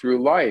go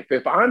through life.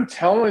 If I'm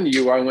telling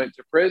you I went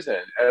to prison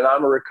and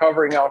I'm a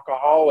recovering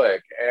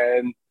alcoholic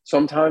and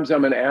sometimes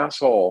I'm an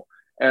asshole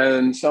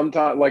and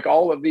sometimes like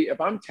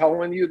if I'm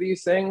telling you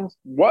these things,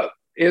 what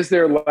is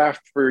there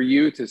left for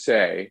you to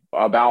say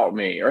about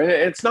me? Or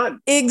it's not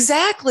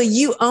exactly.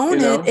 You own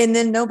it, and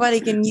then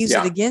nobody can use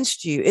it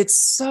against you. It's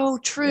so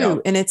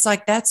true. And it's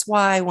like, that's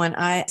why when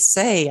I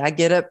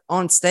get up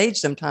on stage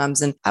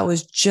sometimes, and I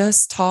was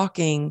just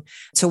talking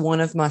to one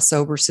of my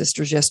sober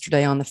sisters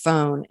yesterday on the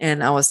phone,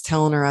 and I was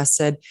telling her, I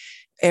said,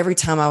 every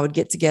time I would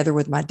get together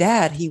with my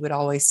dad, he would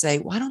always say,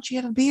 why don't you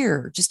have a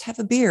beer? Just have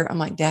a beer. I'm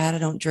like, Dad, I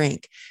don't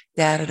drink.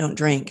 Dad, I don't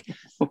drink.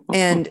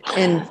 And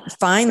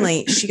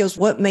finally she goes,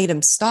 what made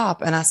him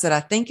stop? And I said, I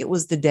think it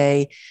was the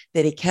day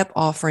that he kept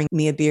offering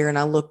me a beer. And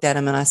I looked at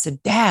him and I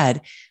said,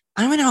 Dad,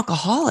 I'm an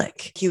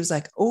alcoholic. He was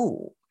like,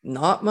 oh,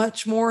 not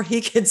much more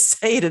he could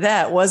say to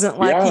that. Wasn't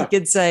like he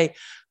could say,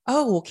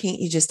 oh, well, can't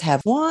you just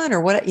have one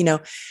or what,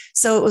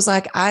 So it was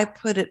like, I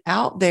put it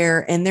out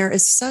there, and there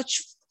is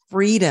such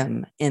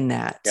freedom in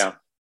that. Yeah.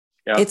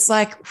 It's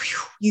like,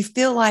 whew, you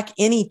feel like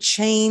any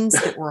chains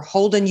that were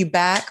holding you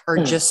back are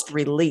just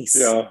released.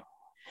 Yeah.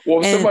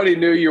 Well, if somebody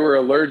knew you were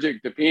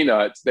allergic to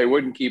peanuts, they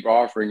wouldn't keep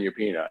offering you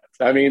peanuts.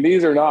 I mean,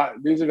 these are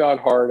not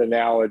hard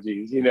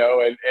analogies, and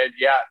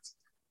yet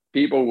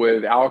people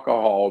with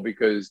alcohol,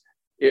 because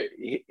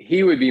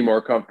he would be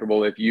more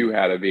comfortable if you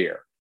had a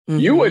beer. Mm-hmm.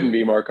 You wouldn't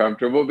be more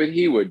comfortable, but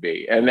he would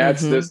be. And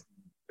that's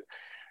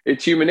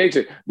it's human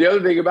nature. The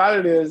other thing about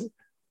it is,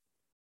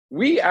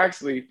 we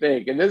actually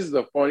think, and this is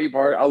the funny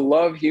part, I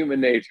love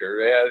human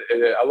nature.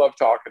 I love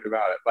talking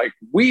about it. Like,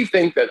 we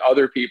think that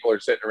other people are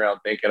sitting around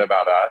thinking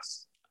about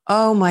us.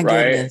 Oh my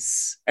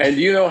goodness. And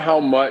you know how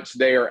much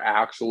they are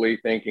actually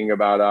thinking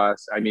about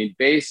us? I mean,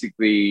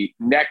 basically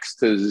next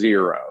to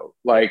zero.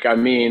 Like, I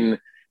mean,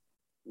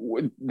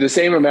 the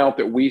same amount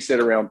that we sit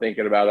around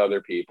thinking about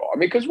other people. I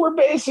mean, because we're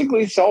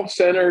basically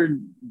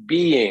self-centered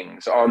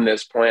beings on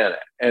this planet.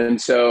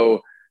 And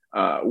so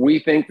we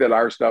think that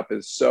our stuff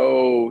is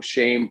so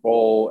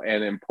shameful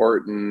and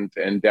important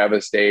and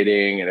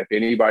devastating. And if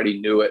anybody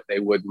knew it, they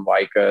wouldn't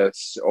like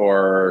us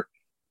or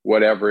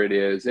whatever it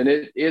is.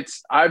 And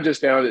I've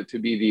just found it to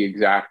be the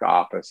exact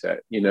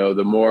opposite.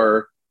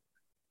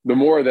 The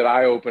more that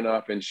I open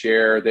up and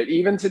share that,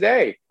 even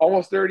today,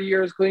 almost 30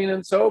 years clean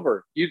and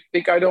sober, you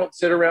think I don't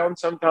sit around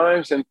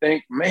sometimes and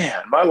think,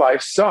 man, my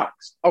life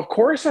sucks. Of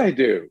course I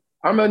do.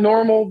 I'm a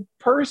normal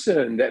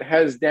person that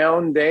has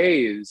down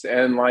days,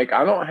 and like,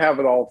 I don't have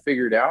it all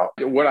figured out.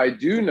 What I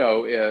do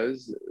know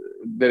is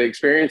that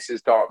experience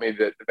has taught me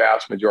that the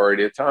vast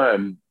majority of the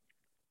time,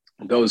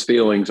 those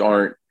feelings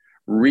aren't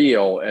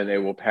real and they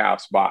will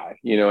pass by,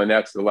 and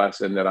that's the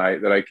lesson that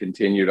I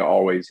continue to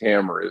always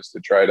hammer, is to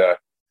try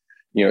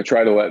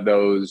to let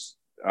those,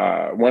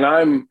 when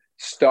I'm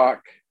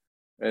stuck,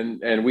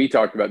 and we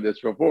talked about this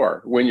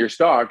before, when you're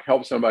stuck,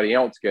 help somebody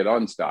else get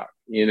unstuck,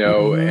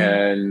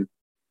 and,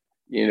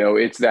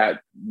 it's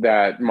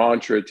that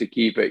mantra to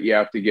keep it, you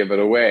have to give it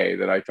away,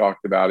 that I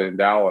talked about in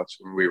Dallas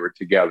when we were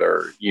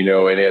together,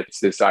 and it's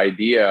this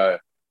idea.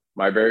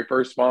 My very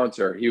first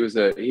sponsor, he was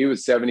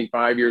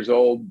 75 years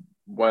old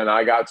when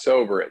I got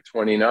sober at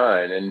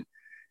 29, and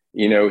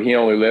he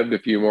only lived a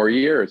few more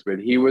years, but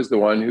he was the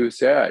one who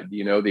said,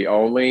 the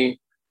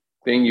only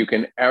thing you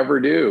can ever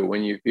do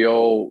when you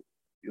feel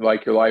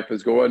like your life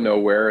is going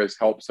nowhere is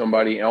help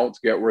somebody else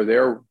get where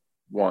they're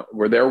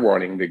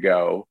wanting to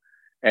go,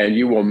 and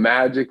you will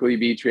magically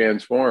be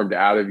transformed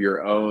out of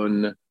your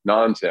own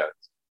nonsense.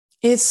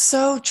 It's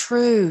so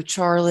true,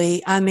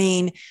 Charlie. I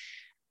mean,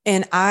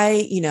 and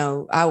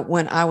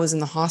when I was in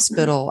the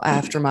hospital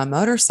after my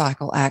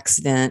motorcycle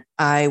accident,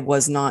 I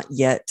was not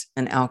yet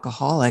an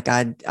alcoholic.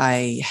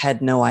 I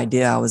had no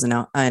idea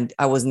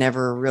I was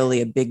never really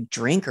a big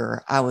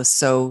drinker. I was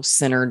so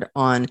centered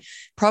on,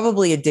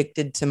 probably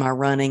addicted to my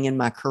running and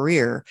my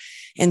career.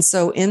 And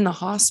so in the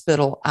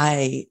hospital,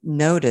 I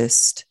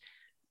noticed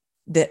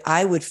that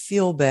I would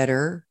feel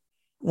better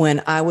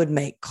when I would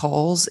make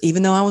calls,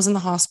 even though I was in the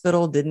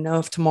hospital, didn't know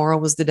if tomorrow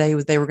was the day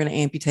they were going to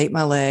amputate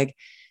my leg.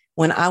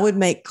 When I would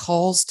make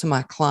calls to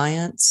my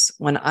clients,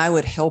 when I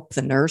would help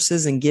the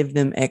nurses and give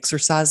them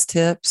exercise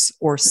tips,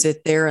 or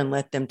sit there and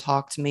let them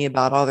talk to me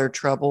about all their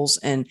troubles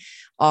and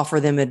offer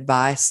them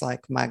advice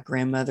like my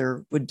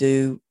grandmother would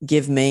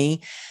give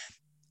me,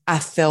 I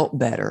felt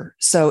better.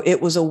 So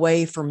it was a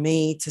way for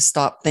me to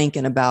stop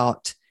thinking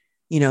about,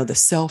 the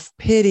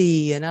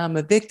self-pity and I'm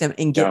a victim,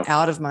 and get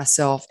out of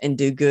myself and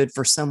do good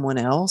for someone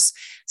else.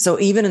 So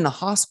even in the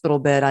hospital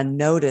bed, I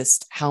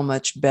noticed how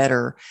much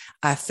better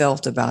I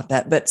felt about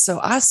that. But so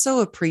I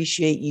so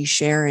appreciate you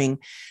sharing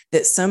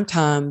that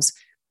sometimes,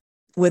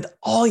 with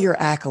all your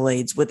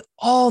accolades, with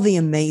all the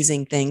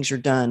amazing things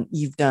you've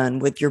done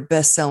with your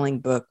best-selling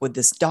book, with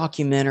this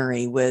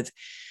documentary,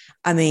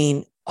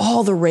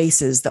 all the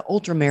races, the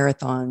ultra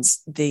marathons,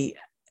 the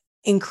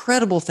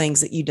incredible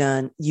things that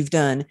you've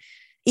done,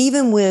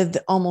 even with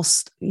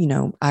almost,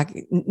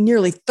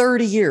 nearly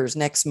 30 years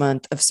next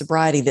month of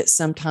sobriety, that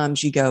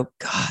sometimes you go,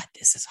 God,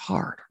 this is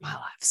hard, or my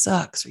life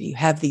sucks, or you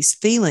have these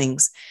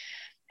feelings,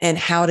 and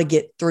how to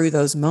get through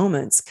those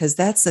moments. Because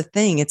that's the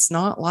thing. It's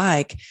not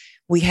like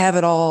we have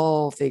it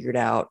all figured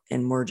out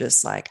and we're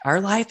just like, our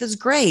life is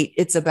great.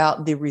 It's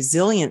about the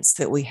resilience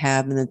that we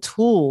have, and the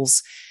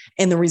tools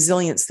and the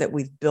resilience that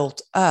we've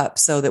built up,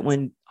 so that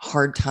when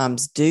hard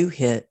times do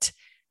hit,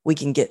 we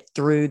can get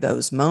through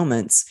those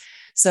moments.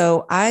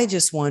 So I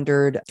just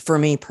wondered, for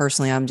me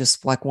personally, I'm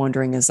just like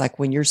wondering, is like,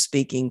 when you're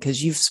speaking,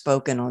 because you've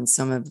spoken on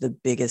some of the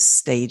biggest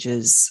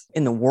stages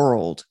in the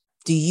world,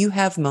 do you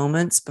have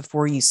moments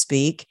before you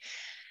speak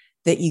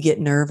that you get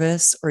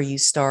nervous or you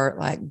start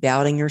like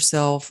doubting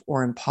yourself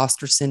or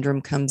imposter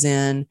syndrome comes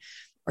in,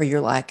 or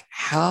you're like,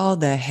 how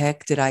the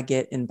heck did I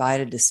get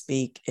invited to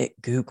speak at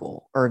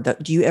Google? Or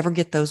do you ever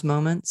get those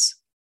moments?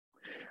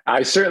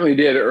 I certainly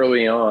did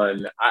early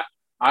on.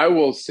 I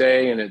will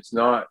say, and it's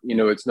not,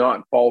 it's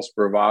not false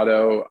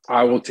bravado.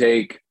 I will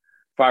take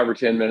 5 or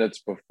 10 minutes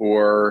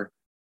before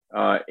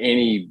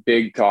any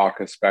big talk,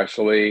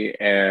 especially,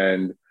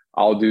 and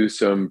I'll do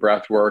some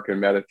breath work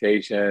and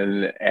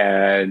meditation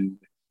and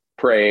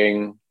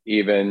praying,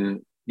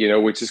 even,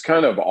 which is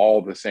kind of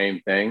all the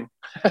same thing.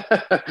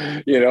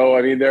 I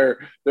mean, they're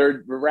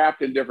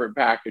wrapped in different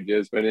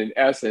packages, but in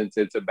essence,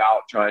 it's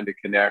about trying to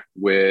connect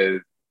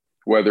with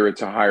whether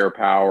it's a higher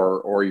power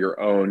or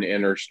your own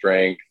inner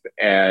strength.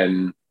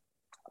 And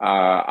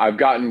I've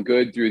gotten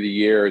good through the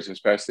years,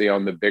 especially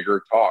on the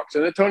bigger talks.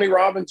 And the Tony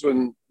Robbins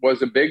one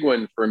was a big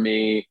one for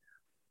me,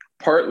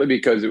 partly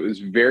because it was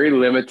very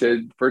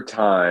limited for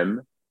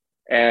time.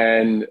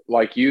 And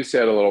like you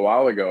said a little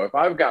while ago, if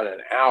I've got an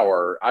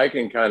hour, I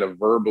can kind of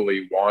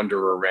verbally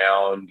wander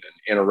around and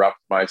interrupt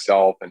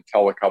myself and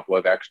tell a couple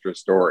of extra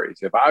stories.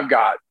 If I've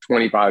got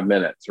 25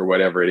 minutes or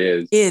whatever it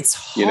is, it's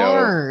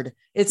hard.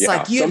 It's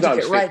like you have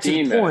to get right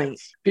to the point.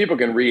 People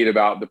can read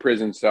about the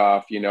prison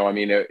stuff. I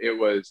mean, it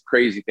was a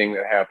crazy thing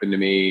that happened to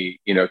me,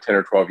 10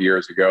 or 12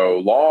 years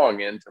ago, long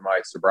into my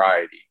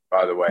sobriety,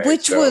 by the way.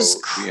 Which was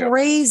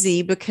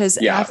crazy because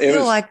I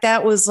feel like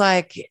that was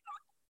like,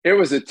 it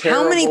was a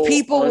terrible. How many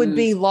people would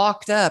be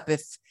locked up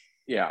if?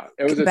 Yeah,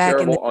 it was a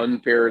terrible,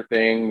 unfair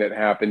thing that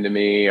happened to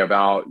me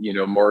about,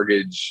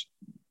 mortgage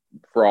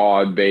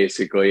fraud,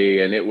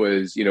 basically. And it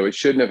was, it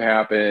shouldn't have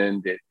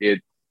happened.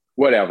 It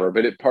whatever.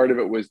 But part of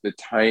it was the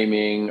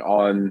timing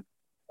on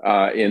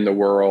in the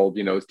world.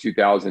 It was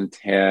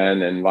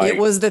 2010, and like it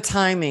was the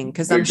timing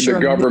because I'm sure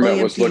the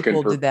government was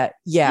looking for did that.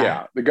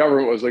 Yeah, the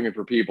government was looking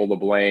for people to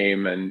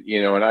blame, and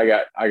and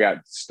I got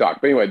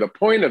stuck. But anyway, the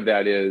point of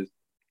that is,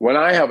 when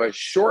I have a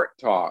short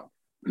talk,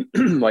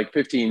 like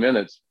 15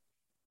 minutes,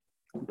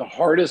 the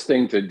hardest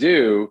thing to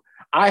do,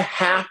 I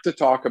have to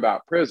talk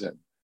about prison.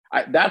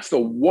 That's the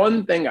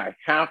one thing I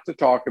have to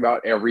talk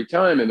about every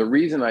time. And the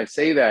reason I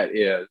say that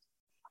is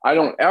I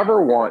don't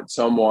ever want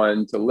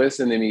someone to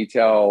listen to me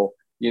tell,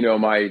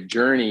 my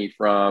journey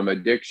from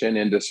addiction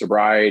into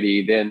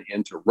sobriety, then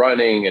into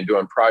running and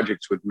doing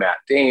projects with Matt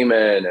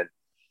Damon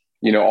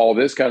and, all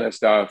this kind of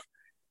stuff.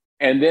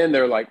 And then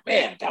they're like,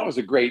 man, that was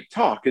a great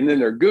talk. And then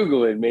they're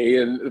Googling me.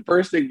 And the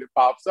first thing that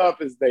pops up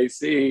is they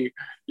see,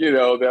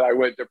 that I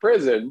went to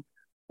prison.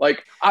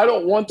 Like, I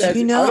don't want that.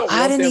 I don't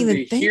want them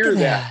to hear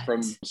that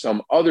from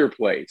some other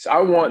place.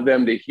 I want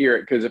them to hear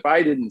it, because if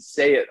I didn't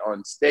say it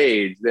on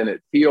stage, then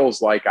it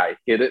feels like I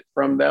hid it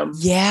from them.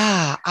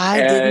 Yeah, I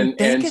didn't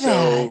think of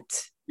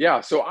that.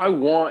 Yeah. So I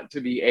want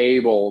to be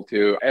able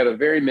to, at a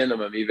very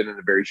minimum, even in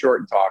a very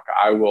short talk,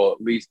 I will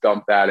at least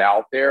dump that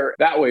out there.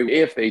 That way,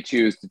 if they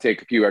choose to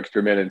take a few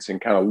extra minutes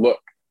and kind of look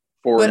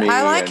for me. But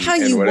I like how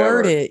you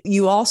word it.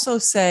 You also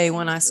say,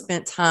 when I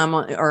spent time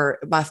on, or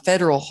my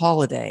federal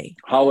holiday.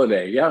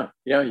 Yeah.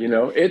 Yeah.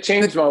 It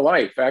changed my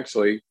life,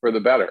 actually, for the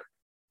better.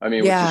 I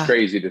mean, which is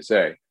crazy to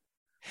say.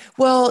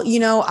 Well,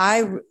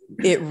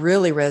 it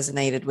really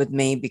resonated with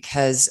me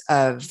because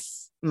of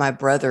my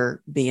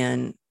brother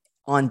being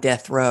on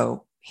death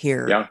row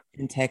here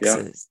in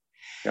Texas.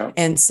 Yeah.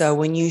 And so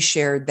when you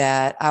shared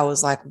that, I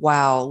was like,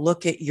 wow,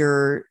 look at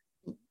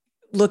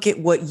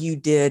what you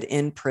did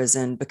in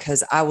prison,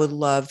 because I would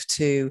love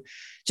to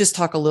just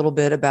talk a little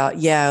bit about,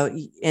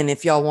 and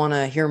if y'all want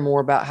to hear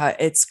more about how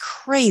it's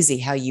crazy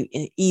how you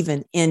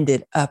even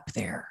ended up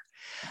there.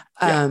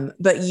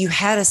 But you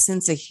had a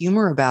sense of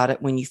humor about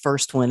it when you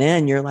first went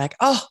in. You're like,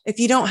 oh, if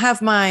you don't have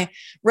my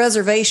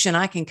reservation,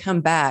 I can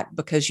come back,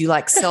 because you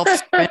like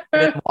self-surrendered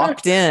and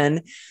walked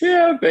in.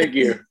 Yeah, thank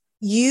you.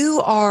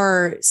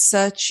 You're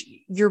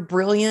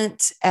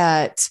brilliant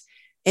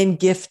and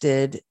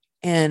gifted.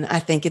 And I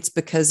think it's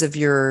because of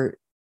your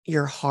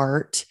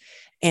heart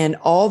and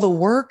all the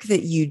work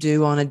that you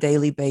do on a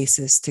daily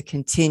basis to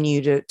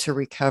continue to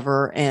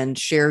recover and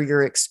share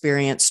your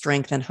experience,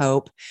 strength, and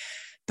hope.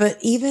 But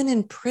even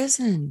in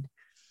prison,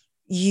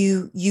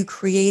 you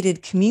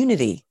created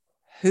community.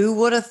 Who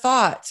would have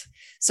thought?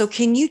 So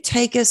can you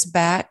take us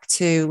back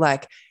to,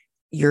 like,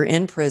 you're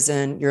in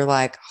prison, you're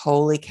like,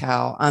 holy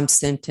cow, I'm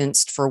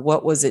sentenced for,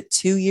 what was it,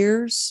 2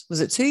 years?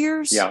 Was it 2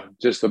 years? Yeah,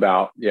 just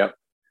about. Yeah.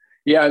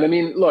 Yeah. And I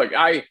mean, look,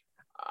 I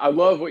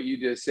love what you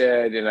just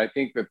said. And I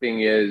think the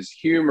thing is,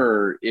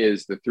 humor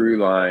is the through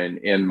line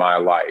in my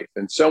life.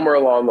 And somewhere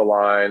along the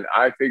line,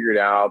 I figured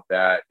out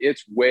that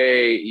it's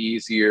way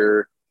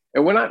easier.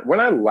 And when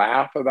I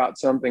laugh about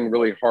something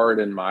really hard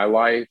in my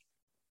life,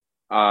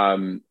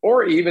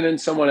 or even in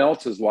someone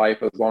else's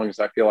life, as long as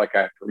I feel like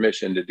I have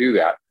permission to do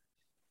that.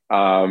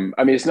 I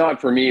mean, it's not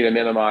for me to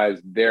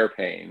minimize their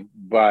pain,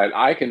 but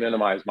I can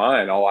minimize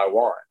mine all I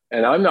want.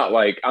 And I'm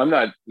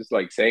not just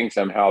like saying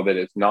somehow that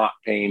it's not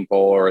painful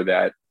or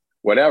that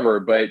whatever,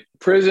 but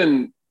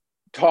prison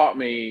taught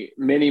me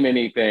many,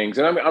 many things.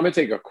 And I'm going to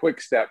take a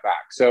quick step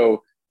back.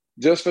 So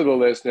just for the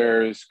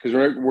listeners, because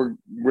we're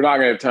not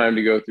going to have time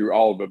to go through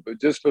all of it, but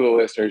just for the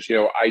listeners,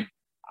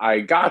 I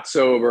got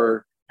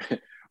sober.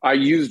 I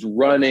used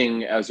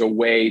running as a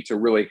way to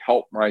really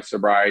help my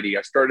sobriety.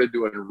 I started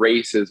doing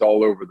races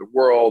all over the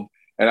world,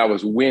 and I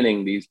was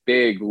winning these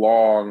big,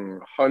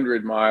 long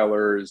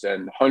 100-milers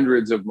and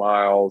hundreds of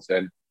miles,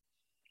 and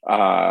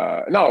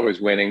not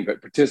always winning,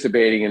 but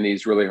participating in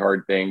these really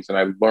hard things. And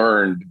I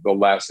learned the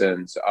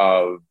lessons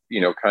of,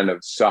 kind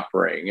of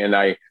suffering. And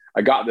I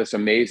got this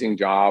amazing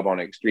job on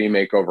Extreme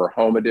Makeover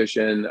Home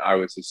Edition. I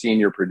was a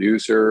senior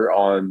producer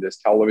on this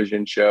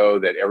television show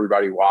that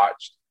everybody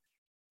watched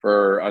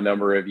for a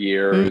number of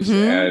years.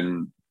 Mm-hmm.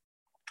 And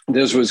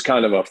this was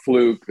kind of a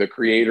fluke. The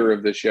creator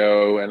of the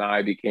show and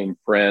I became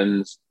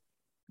friends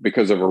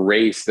because of a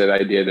race that I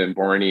did in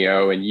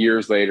Borneo. And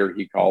years later,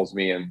 he calls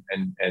me and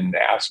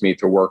asks me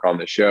to work on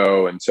the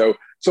show. And so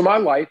my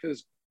life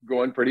is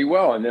going pretty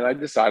well. And then I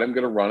decide I'm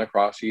going to run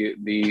across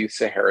the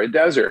Sahara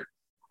Desert.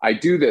 I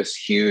do this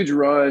huge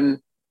run,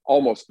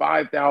 almost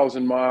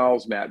 5,000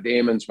 miles. Matt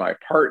Damon's my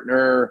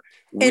partner.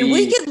 And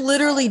we could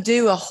literally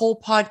do a whole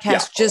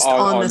podcast just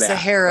on the that,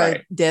 Sahara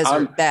right.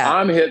 Desert.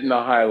 I'm hitting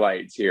the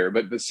highlights here,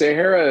 but the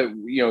Sahara,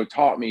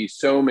 taught me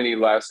so many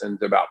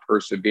lessons about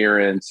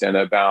perseverance and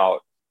about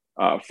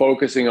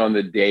focusing on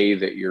the day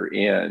that you're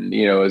in.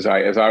 As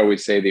I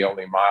always say, the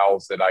only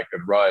miles that I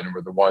could run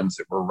were the ones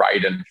that were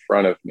right in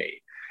front of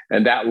me.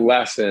 And that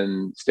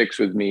lesson sticks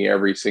with me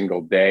every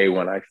single day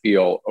when I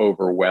feel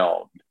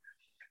overwhelmed.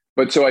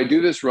 But so I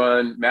do this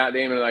run. Matt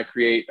Damon and I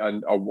create a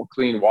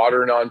clean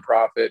water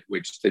nonprofit,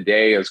 which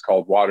today is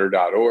called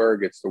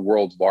water.org. It's the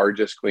world's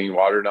largest clean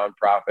water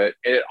nonprofit.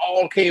 And it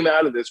all came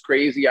out of this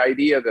crazy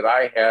idea that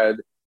I had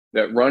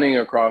that running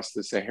across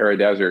the Sahara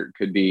Desert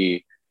could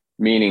be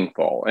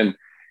meaningful. And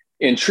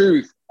in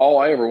truth, all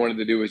I ever wanted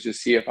to do was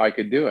just see if I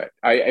could do it.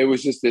 It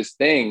was just this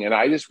thing. And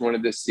I just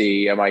wanted to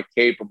see, am I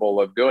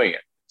capable of doing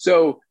it?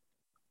 So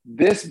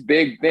this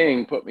big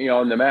thing put me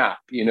on the map.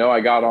 I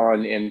got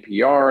on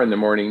NPR and the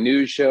morning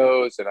news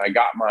shows, and I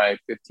got my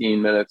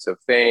 15 minutes of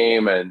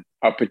fame, and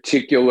a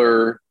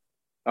particular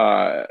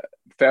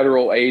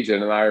federal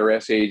agent, an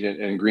IRS agent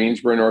in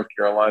Greensboro, North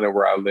Carolina,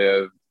 where I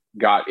live,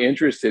 got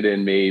interested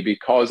in me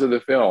because of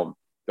the film.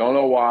 Don't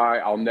know why.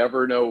 I'll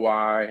never know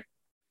why.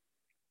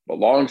 But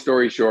long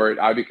story short,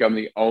 I become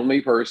the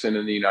only person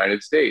in the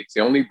United States,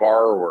 the only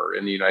borrower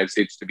in the United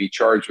States to be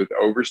charged with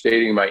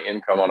overstating my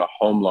income on a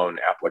home loan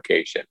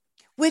application.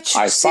 Which,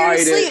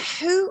 seriously,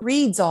 who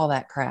reads all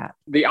that crap?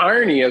 The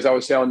irony is I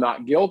was found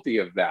not guilty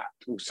of that.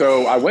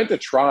 So I went to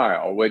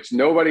trial, which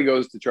nobody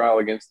goes to trial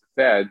against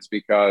the feds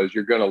because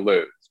you're going to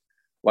lose.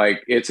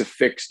 Like, it's a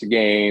fixed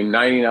game.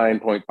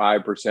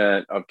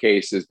 99.5% of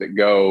cases that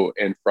go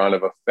in front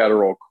of a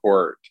federal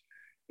court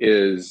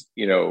is,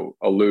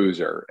 a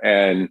loser.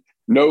 And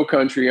no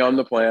country on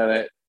the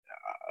planet,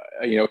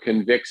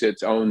 convicts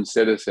its own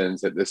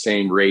citizens at the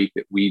same rate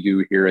that we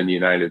do here in the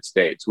United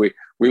States. We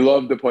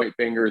love to point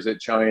fingers at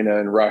China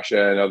and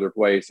Russia and other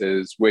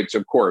places, which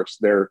of course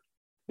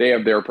they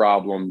have their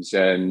problems,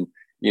 and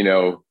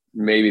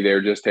maybe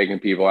they're just taking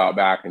people out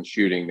back and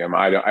shooting them.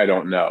 I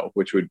don't know,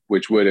 which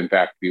would in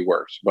fact be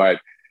worse. But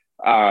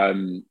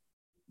the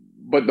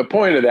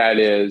point of that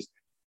is,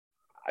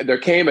 there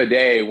came a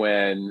day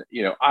when,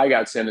 I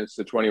got sentenced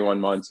to 21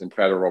 months in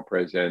federal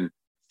prison.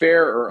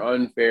 Fair or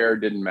unfair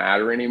didn't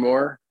matter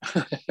anymore.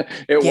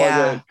 It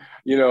wasn't,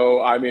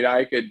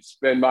 I could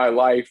spend my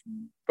life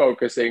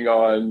focusing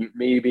on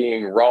me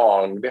being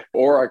wronged,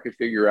 or I could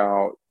figure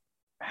out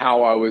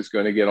how I was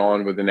going to get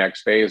on with the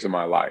next phase of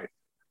my life.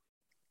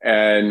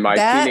 And my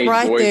that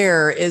right boys,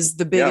 there is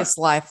the biggest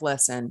life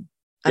lesson.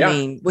 I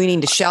mean, we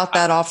need to shout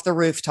that off the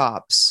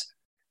rooftops.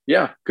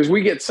 Yeah, because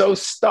we get so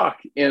stuck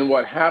in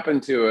what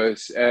happened to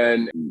us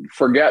and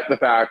forget the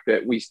fact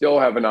that we still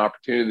have an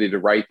opportunity to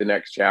write the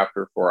next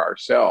chapter for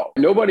ourselves.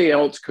 Nobody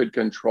else could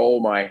control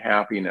my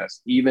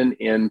happiness, even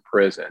in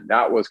prison.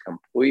 That was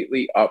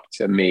completely up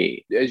to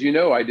me. As you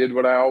know, I did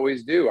what I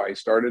always do. I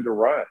started to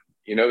run.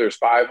 There's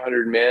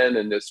 500 men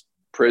in this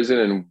prison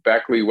in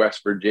Beckley,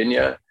 West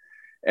Virginia.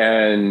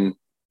 And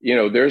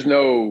there's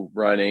no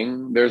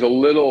running. There's a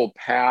little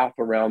path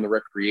around the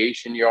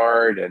recreation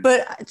yard.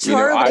 But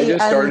Charlie, I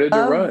just started to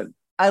run.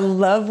 I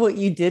love what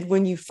you did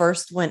when you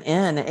first went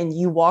in, and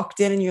you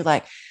walked in and you're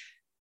like,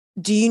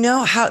 do you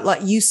know how,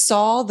 like, you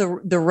saw the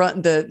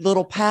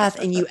little path,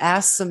 and you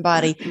asked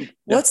somebody,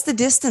 what's the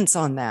distance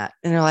on that?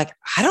 And they're like,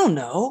 I don't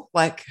know.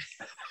 Like,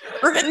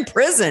 we're in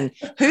prison.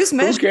 Who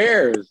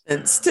cares?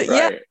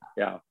 Right.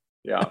 Yeah.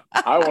 Yeah,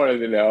 I wanted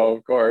to know,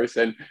 of course.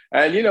 And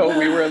we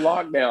were in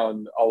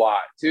lockdown a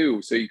lot too.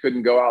 So you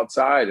couldn't go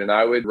outside, and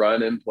I would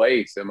run in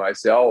place in my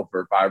cell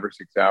for 5 or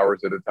 6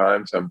 hours at a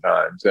time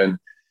sometimes. And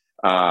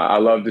I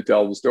love to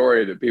tell the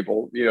story that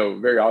people,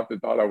 very often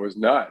thought I was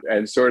nuts,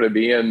 and sort of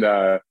being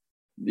the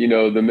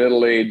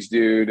middle-aged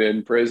dude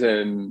in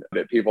prison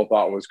that people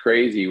thought was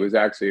crazy was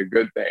actually a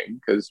good thing,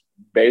 because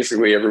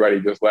basically everybody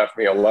just left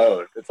me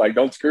alone. It's like,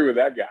 don't screw with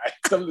that guy.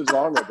 Something's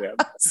wrong with him.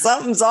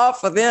 Something's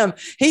off with him.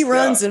 He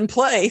runs in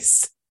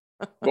place.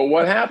 But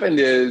what happened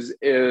is,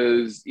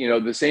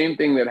 the same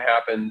thing that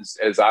happens,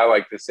 as I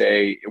like to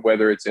say,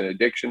 whether it's in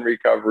addiction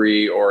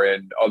recovery or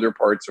in other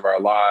parts of our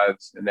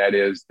lives, and that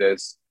is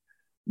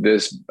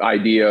this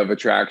idea of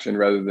attraction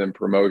rather than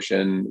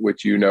promotion,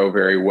 which you know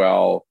very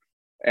well.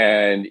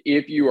 And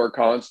if you are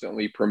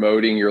constantly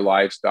promoting your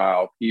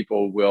lifestyle,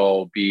 people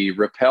will be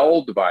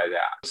repelled by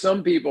that.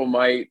 Some people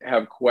might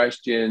have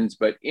questions,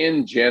 but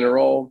in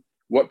general,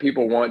 what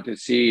people want to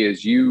see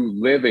is you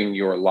living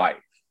your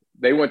life.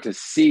 They want to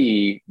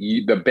see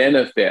the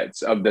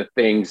benefits of the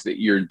things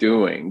that you're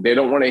doing. They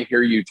don't want to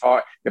hear you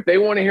talk. If they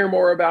want to hear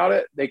more about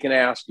it, they can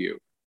ask you,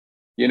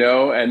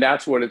 and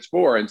that's what it's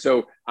for. And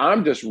so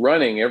I'm just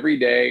running every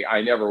day.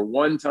 I never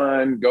one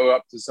time go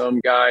up to some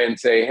guy and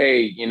say,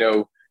 hey,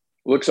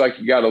 looks like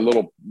you got a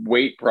little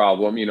weight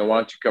problem. Why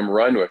don't you come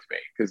run with me?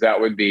 Because that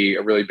would be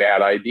a really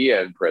bad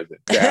idea in prison.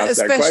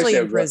 Especially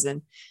in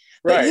prison.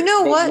 But right. You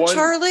know what,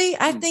 Charlie?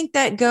 I think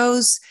that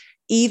goes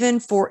even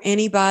for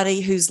anybody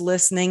who's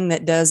listening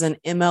that does an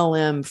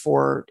MLM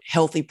for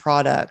healthy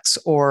products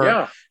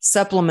or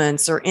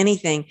supplements or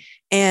anything.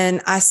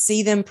 And I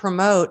see them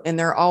promote and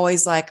they're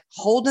always like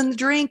holding the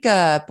drink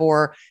up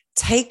or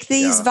take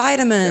these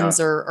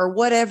vitamins or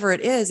whatever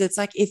it is. It's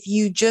like, if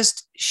you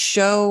just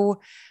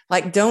show,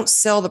 like, don't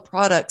sell the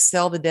product,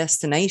 sell the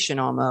destination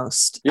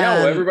almost. Yeah.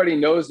 Well, everybody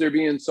knows they're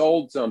being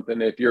sold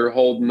something if you're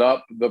holding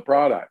up the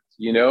product,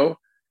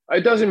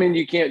 It doesn't mean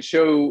you can't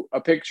show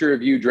a picture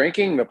of you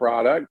drinking the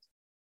product,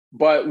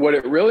 but what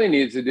it really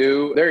needs to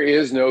do, there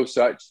is no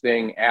such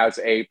thing as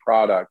a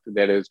product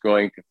that is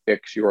going to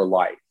fix your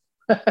life.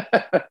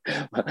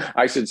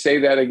 I should say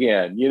that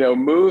again.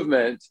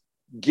 Movement,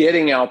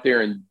 getting out there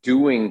and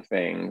doing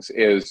things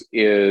is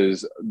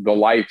the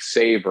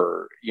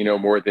lifesaver,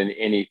 more than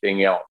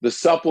anything else. The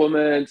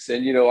supplements,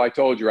 and I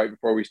told you right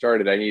before we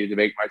started, I needed to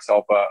make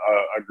myself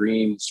a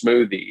green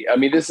smoothie. I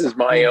mean, this is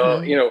my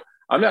own,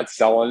 I'm not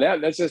selling that.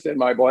 That's just in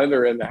my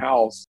blender in the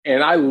house.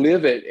 And I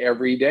live it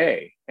every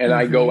day. And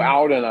I go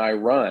out and I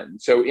run.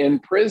 So in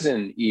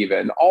prison,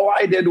 even, all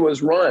I did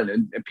was run.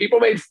 And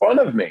people made fun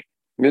of me.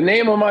 The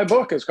name of my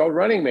book is called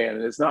Running Man.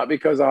 And it's not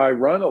because I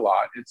run a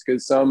lot. It's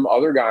because some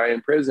other guy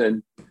in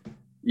prison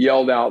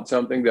yelled out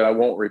something that I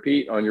won't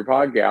repeat on your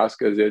podcast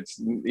because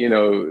it's,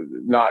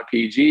 not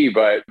PG.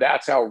 But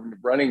that's how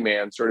Running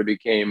Man sort of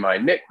became my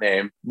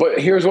nickname. But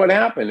here's what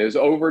happened is,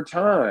 over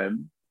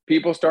time,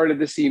 people started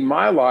to see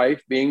my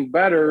life being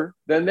better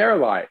than their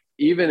life,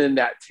 even in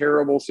that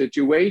terrible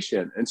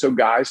situation. And so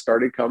guys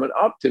started coming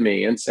up to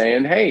me and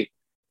saying, hey,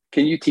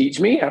 can you teach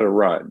me how to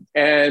run?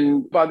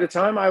 And by the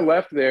time I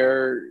left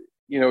there,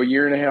 a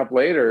year and a half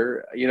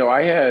later,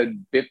 I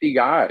had 50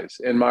 guys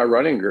in my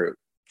running group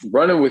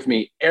running with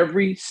me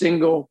every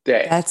single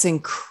day. That's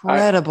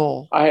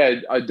incredible. I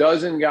had a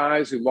dozen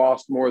guys who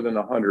lost more than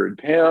 100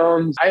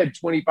 pounds. I had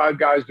 25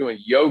 guys doing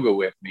yoga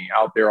with me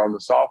out there on the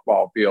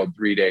softball field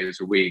 3 days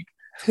a week.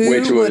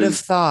 Who would have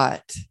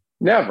thought?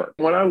 Never.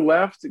 When I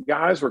left,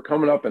 guys were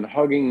coming up and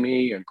hugging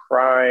me and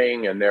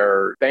crying, and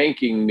they're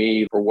thanking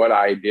me for what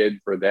I did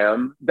for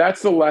them.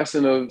 That's the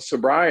lesson of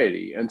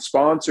sobriety and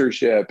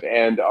sponsorship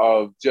and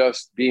of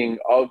just being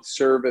of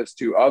service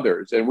to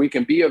others. And we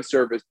can be of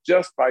service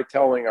just by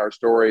telling our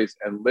stories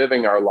and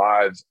living our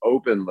lives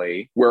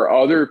openly, where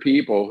other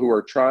people who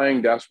are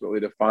trying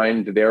desperately to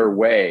find their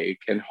way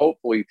can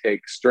hopefully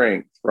take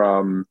strength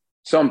from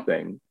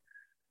something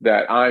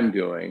that I'm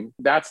doing.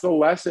 That's the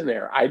lesson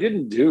there. I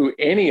didn't do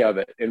any of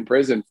it in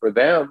prison for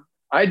them.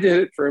 I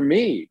did it for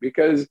me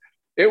because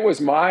it was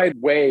my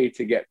way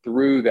to get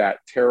through that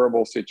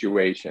terrible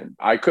situation.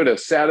 I could have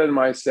sat in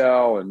my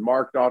cell and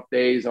marked off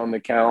days on the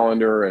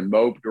calendar and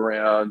moped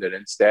around. And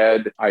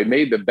instead, I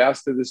made the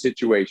best of the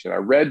situation. I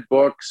read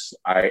books,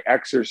 I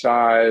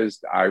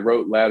exercised, I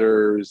wrote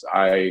letters,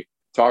 I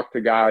talked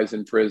to guys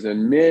in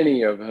prison,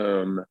 many of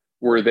whom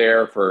were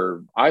there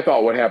for, I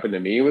thought what happened to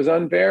me was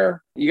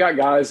unfair. You got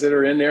guys that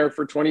are in there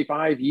for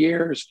 25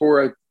 years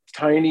for a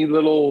tiny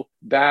little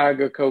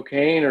bag of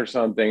cocaine or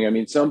something. I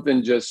mean,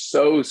 something just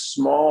so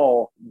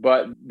small,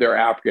 but they're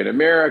African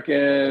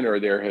American or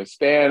they're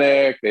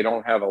Hispanic. They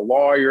don't have a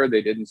lawyer.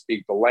 They didn't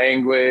speak the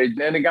language.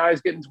 And the guy's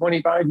getting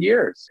 25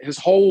 years. His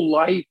whole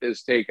life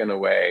is taken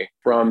away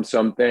from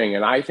something.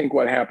 And I think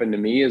what happened to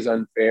me is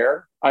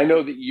unfair. I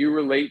know that you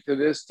relate to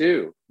this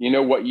too.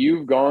 What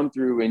you've gone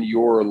through in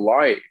your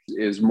life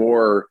is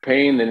more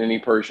pain than any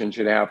person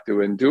should have to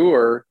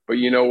endure. But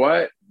you know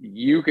what?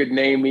 You could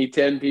name me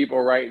 10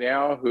 people right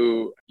now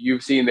who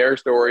you've seen their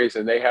stories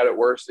and they had it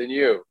worse than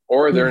you,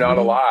 or they're not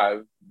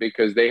alive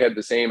because they had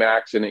the same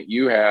accident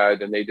you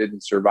had and they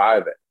didn't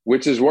survive it,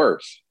 which is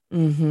worse. I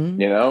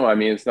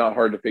mean, it's not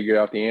hard to figure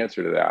out the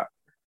answer to that.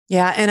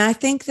 Yeah. And I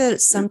think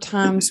that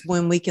sometimes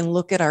when we can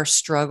look at our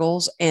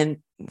struggles and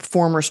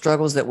former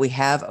struggles that we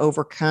have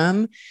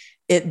overcome,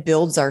 it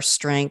builds our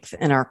strength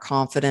and our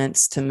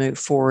confidence to move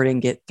forward and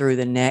get through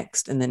the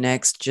next and the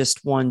next,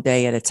 just one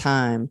day at a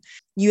time.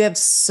 You have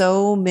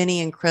so many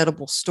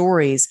incredible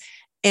stories.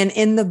 And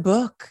in the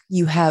book,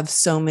 you have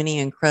so many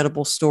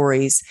incredible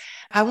stories.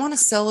 I want to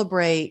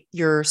celebrate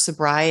your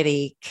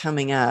sobriety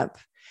coming up.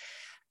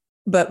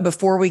 But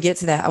before we get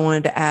to that, I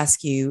wanted to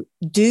ask you,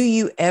 do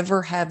you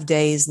ever have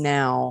days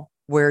now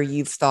where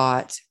you've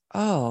thought,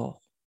 oh,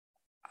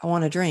 I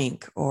want to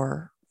drink,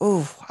 or,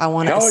 oh, I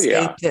want to Hell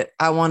yeah. escape it.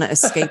 I want to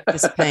escape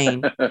this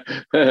pain.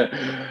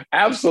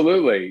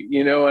 Absolutely.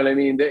 You know what I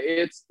mean?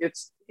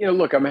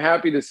 Look, I'm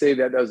happy to say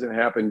that doesn't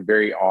happen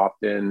very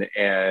often.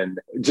 And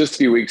just a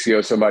few weeks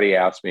ago, somebody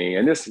asked me,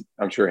 and this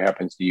I'm sure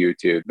happens to you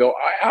too.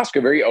 I ask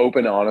a very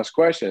open, honest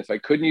question. It's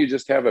like, couldn't you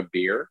just have a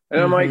beer?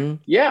 And I'm like,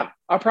 yeah,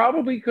 I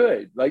probably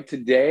could. Like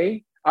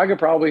today, I could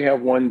probably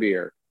have one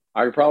beer.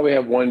 I could probably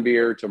have one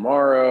beer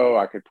tomorrow.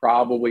 I could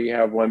probably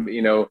have one,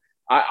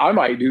 I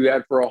might do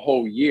that for a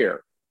whole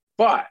year.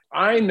 But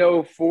I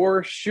know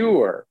for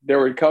sure there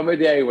would come a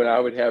day when I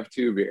would have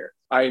two beers.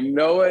 I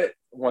know it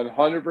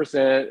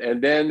 100%.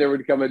 And then there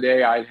would come a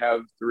day I'd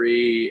have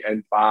 3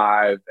 and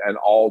 5 and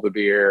all the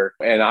beer,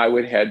 and I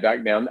would head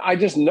back down. I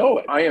just know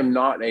it. I am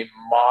not a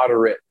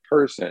moderate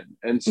person.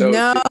 And so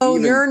no,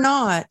 you're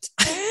not.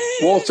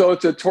 Well, so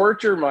to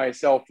torture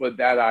myself with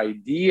that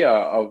idea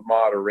of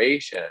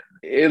moderation,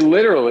 it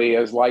literally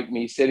is like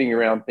me sitting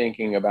around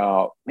thinking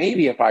about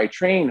maybe if I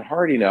train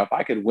hard enough,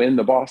 I could win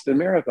the Boston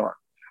Marathon.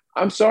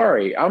 I'm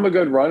sorry, I'm a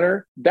good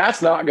runner.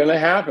 That's not going to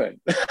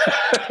happen.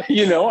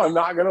 I'm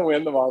not going to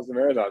win the Boston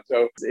Marathon.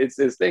 So it's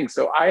this thing.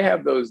 So I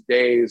have those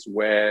days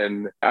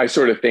when I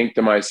sort of think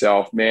to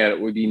myself, man,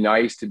 it would be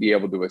nice to be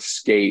able to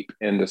escape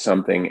into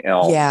something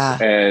else. Yeah.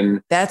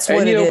 And that's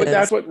what it is. But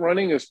that's what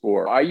running is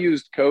for. I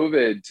used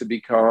COVID to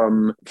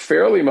become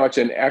fairly much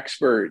an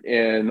expert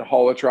in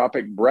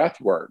holotropic breath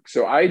work.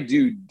 So I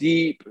do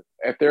deep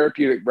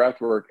therapeutic breath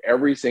work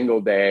every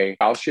single day.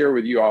 I'll share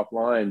with you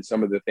offline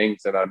some of the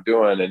things that I'm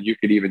doing, and you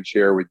could even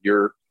share with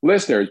your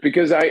listeners,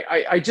 because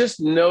I just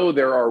know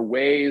there are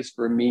ways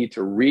for me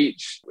to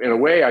reach, in a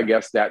way, I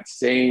guess, that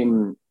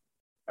same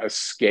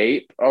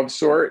escape of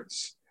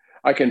sorts.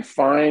 I can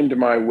find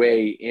my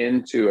way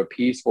into a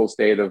peaceful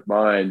state of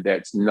mind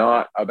that's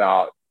not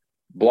about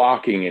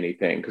blocking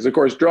anything. Because, of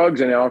course,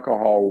 drugs and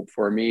alcohol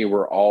for me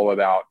were all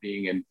about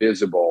being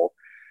invisible,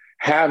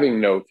 having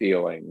no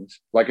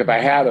feelings. Like if I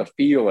had a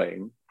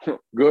feeling,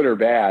 good or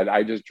bad,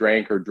 I just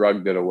drank or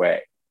drugged it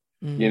away.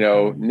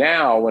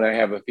 Now when I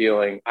have a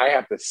feeling, I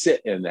have to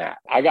sit in that.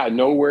 I got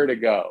nowhere to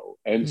go.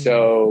 And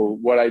so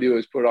what I do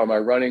is put on my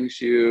running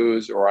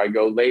shoes, or I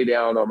go lay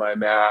down on my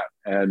mat,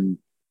 and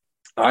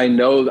I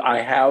know I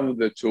have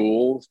the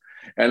tools,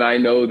 and I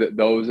know that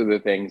those are the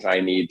things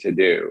I need to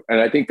do. And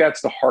I think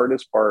that's the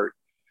hardest part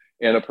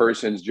in a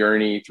person's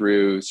journey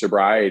through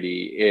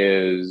sobriety,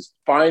 is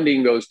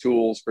finding those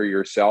tools for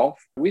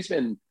yourself. We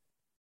spend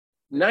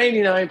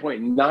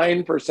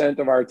 99.9%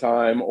 of our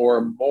time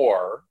or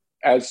more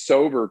as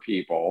sober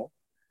people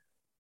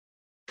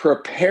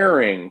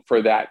preparing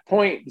for that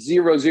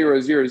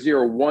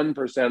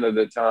 0.00001% of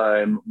the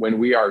time when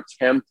we are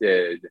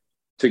tempted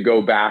to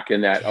go back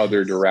in that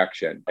other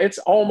direction. It's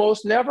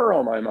almost never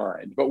on my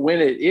mind, but when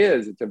it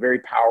is, it's a very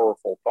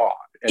powerful thought.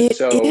 And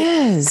it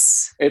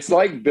is. It's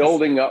like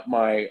building up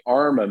my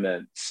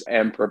armaments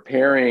and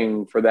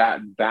preparing for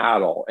that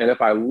battle. And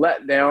if I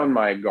let down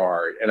my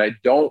guard and I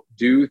don't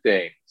do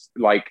things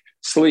like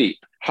sleep,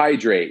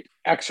 hydrate,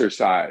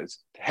 exercise,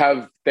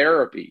 have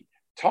therapy,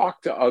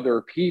 talk to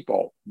other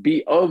people,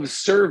 be of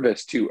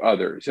service to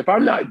others, if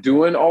I'm not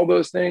doing all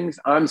those things,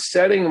 I'm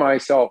setting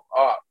myself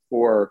up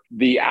for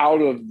the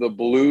out of the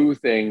blue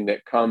thing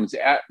that comes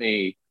at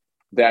me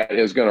that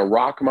is going to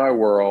rock my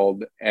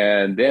world,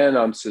 and then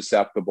I'm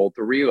susceptible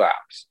to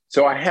relapse.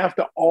 So I have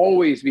to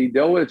always be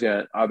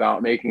diligent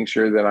about making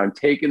sure that I'm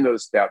taking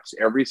those steps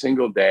every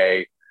single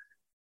day,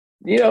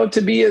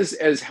 to be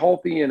as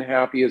healthy and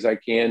happy as I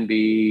can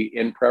be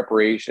in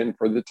preparation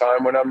for the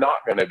time when I'm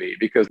not going to be,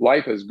 because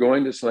life is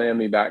going to slam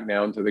me back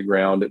down to the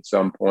ground at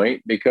some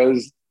point,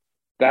 because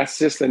that's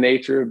just the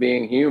nature of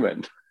being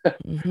human.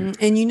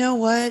 And you know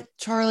what,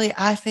 Charlie,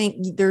 I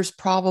think there's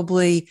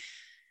probably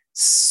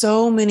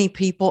so many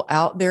people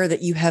out there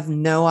that you have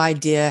no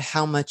idea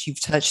how much you've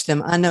touched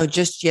them. I know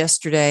just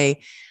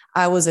yesterday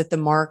I was at the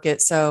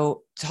market.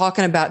 So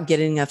talking about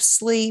getting enough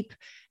sleep,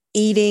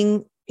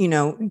 eating,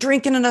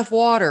 drinking enough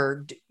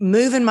water,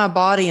 moving my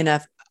body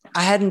enough.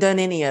 I hadn't done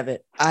any of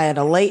it. I had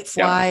a late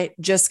flight,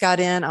 just got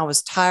in. I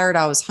was tired.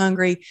 I was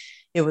hungry.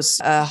 It was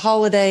a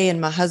holiday.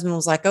 And my husband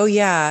was like, oh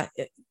yeah,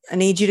 I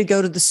need you to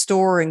go to the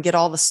store and get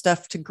all the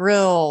stuff to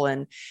grill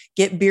and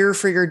get beer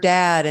for your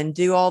dad and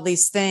do all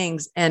these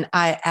things. And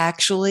I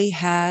actually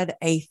had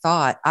a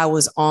thought. I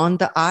was on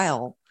the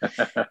aisle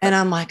and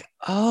I'm like,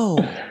 oh,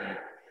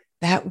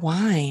 that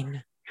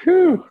wine.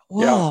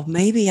 Well,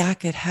 maybe I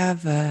could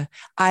have that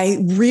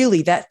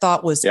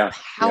thought was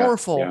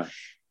powerful. Yeah.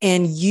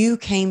 And you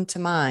came to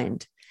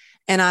mind.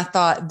 And I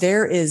thought,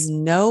 there is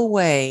no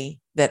way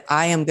that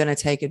I am going to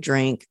take a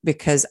drink,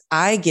 because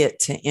I get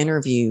to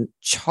interview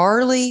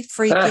Charlie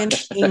freaking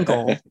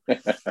Engle.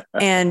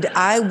 And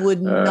I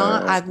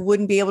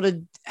wouldn't be able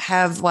to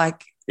have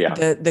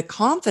the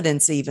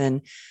confidence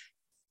even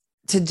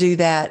to do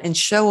that and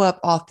show up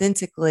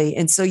authentically.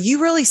 And so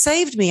you really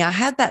saved me. I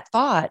had that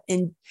thought,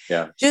 and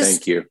just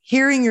thank you.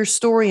 Hearing your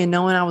story and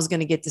knowing I was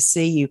going to get to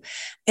see you.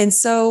 And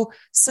so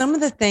some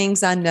of the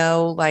things I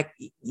know, like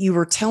you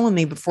were telling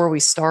me before we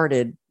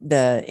started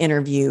the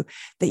interview,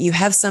 that you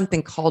have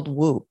something called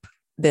Whoop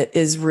that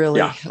is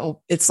really,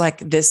 it's like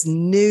this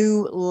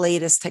new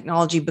latest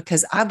technology,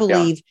 because I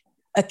believe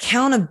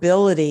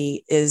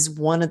accountability is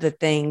one of the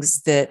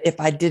things that if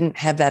I didn't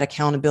have that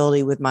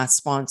accountability with my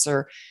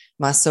sponsor,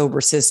 my Sober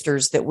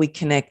Sisters, that we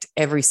connect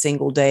every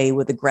single day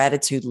with a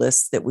gratitude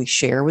list that we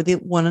share with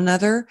one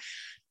another.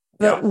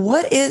 But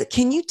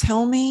can you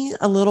tell me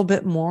a little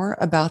bit more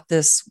about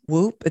this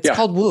Whoop? It's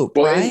called Whoop,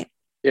 right?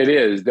 It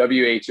is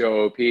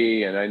WHOOP.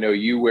 And I know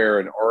you wear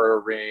an Aura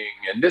ring,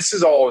 and this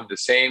is all in the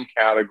same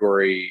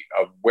category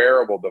of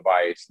wearable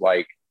device,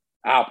 like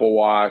Apple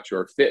Watch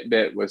or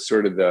Fitbit was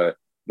sort of the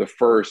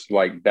first,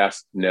 like,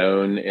 best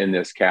known in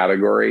this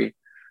category.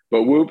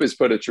 But Whoop has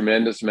put a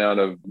tremendous amount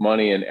of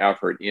money and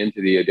effort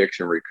into the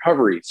addiction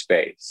recovery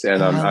space.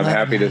 And I'm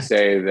happy to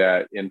say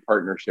that in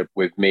partnership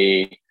with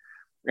me,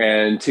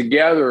 and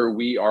together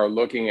we are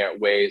looking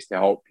at ways to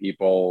help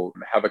people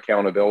have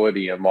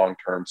accountability in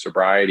long-term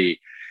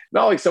sobriety.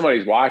 Not like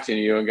somebody's watching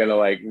you and going to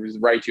like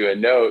write you a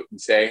note and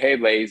say, hey,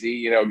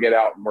 lazy, get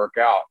out and work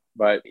out.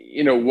 But,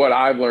 what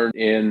I've learned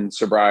in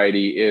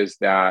sobriety is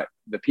that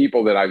the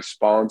people that I've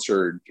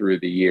sponsored through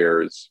the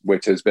years,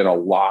 which has been a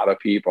lot of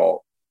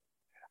people,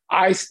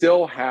 I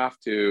still have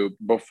to,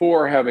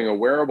 before having a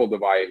wearable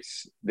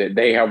device that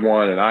they have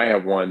one and I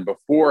have one,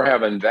 before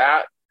having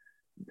that,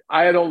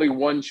 I had only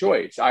one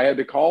choice. I had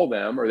to call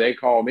them or they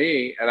call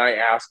me and I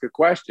ask a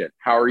question.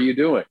 How are you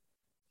doing?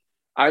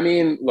 I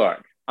mean,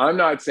 look, I'm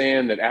not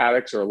saying that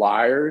addicts are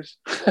liars,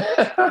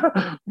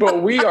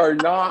 but we are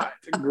not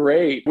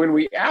great. When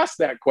we ask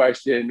that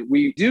question,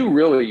 we do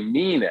really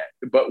mean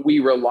it, but we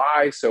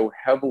rely so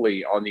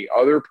heavily on the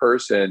other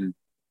person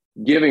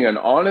giving an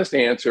honest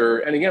answer.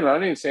 And again, I'm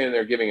not even saying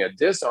they're giving a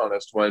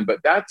dishonest one, but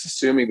that's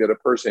assuming that a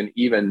person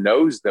even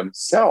knows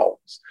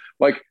themselves.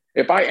 Like,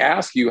 if I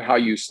ask you how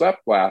you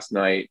slept last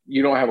night,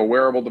 you don't have a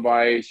wearable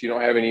device, you don't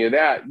have any of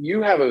that,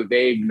 you have a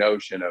vague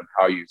notion of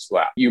how you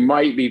slept. You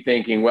might be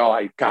thinking, well,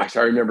 I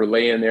remember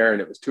laying there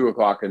and it was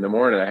 2:00 in the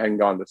morning, I hadn't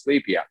gone to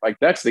sleep yet. Like,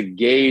 that's the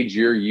gauge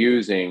you're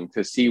using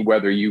to see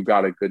whether you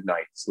got a good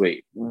night's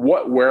sleep.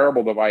 What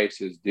wearable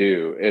devices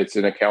do, it's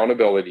an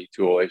accountability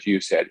tool, as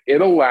you said.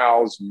 It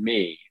allows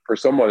me, for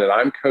someone that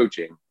I'm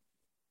coaching,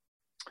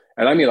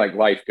 and I mean like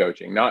life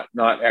coaching, not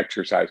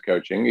exercise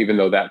coaching, even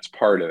though that's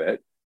part of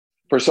it.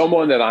 For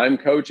someone that I'm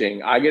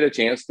coaching, I get a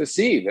chance to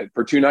see that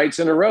for 2 nights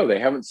in a row, they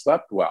haven't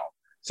slept well.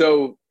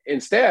 So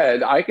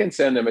instead, I can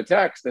send them a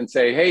text and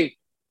say, hey,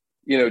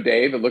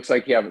 Dave, it looks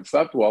like you haven't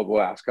slept well the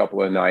last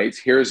couple of nights.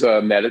 Here's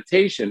a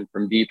meditation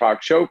from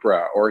Deepak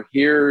Chopra, or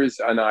here's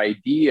an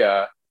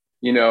idea.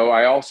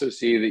 I also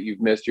see that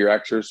you've missed your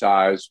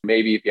exercise.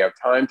 Maybe if you have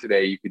time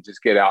today, you could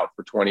just get out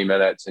for 20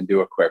 minutes and do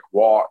a quick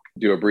walk,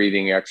 do a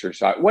breathing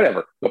exercise,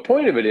 whatever. The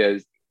point of it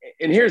is,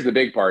 and here's the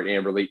big part,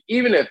 Amberly,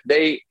 even if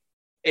they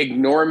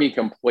ignore me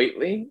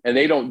completely and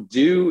they don't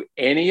do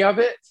any of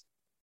it,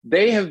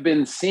 they have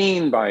been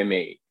seen by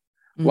me.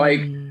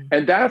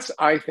 And that's,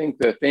 I think,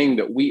 the thing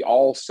that we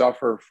all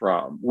suffer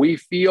from. We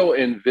feel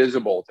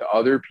invisible to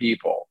other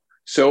people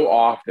so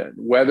often,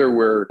 whether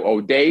we're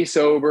a day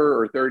sober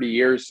or 30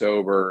 years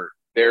sober.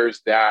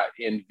 There's that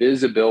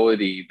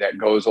invisibility that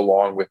goes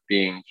along with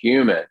being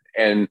human.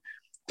 And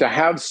to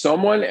have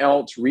someone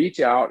else reach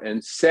out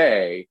and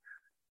say,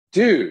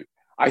 dude,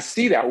 I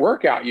see that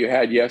workout you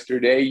had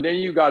yesterday. Then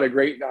you got a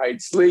great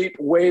night's sleep.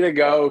 Way to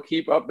go.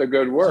 Keep up the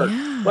good work.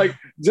 Yeah. Like,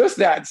 just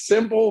that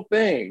simple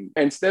thing,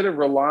 instead of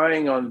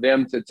relying on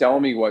them to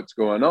tell me what's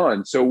going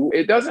on. So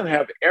it doesn't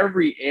have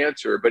every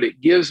answer, but it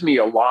gives me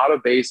a lot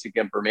of basic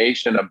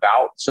information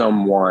about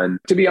someone.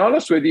 To be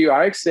honest with you,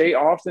 I say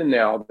often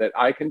now that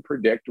I can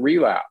predict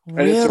relapse. And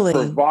it's a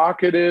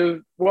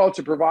provocative,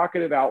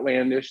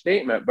 outlandish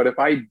statement. But if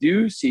I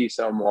do see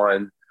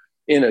someone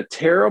in a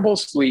terrible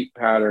sleep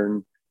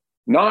pattern,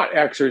 not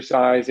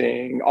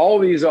exercising, all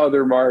these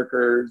other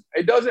markers,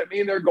 it doesn't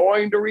mean they're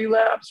going to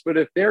relapse. But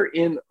if they're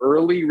in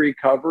early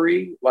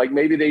recovery, like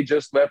maybe they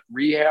just left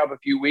rehab a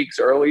few weeks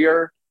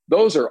earlier,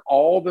 those are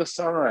all the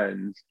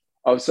signs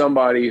of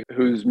somebody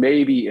who's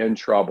maybe in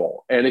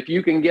trouble. And if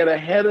you can get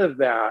ahead of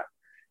that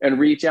and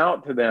reach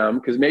out to them,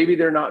 because maybe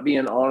they're not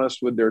being honest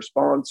with their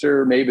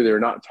sponsor, maybe they're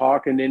not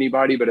talking to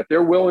anybody, but if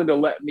they're willing to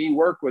let me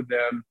work with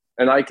them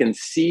and I can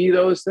see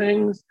those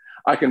things,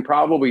 I can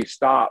probably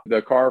stop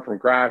the car from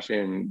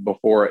crashing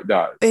before it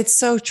does. It's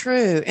so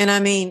true. And I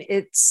mean,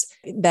 it's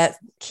that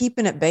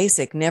keeping it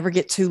basic, never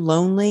get too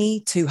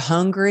lonely, too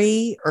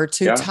hungry, or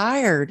too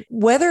tired.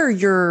 Whether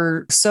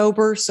you're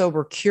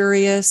sober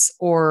curious,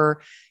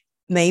 or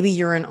maybe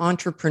you're an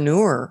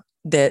entrepreneur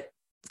that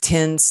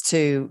tends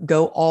to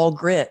go all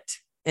grit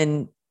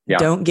and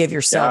don't give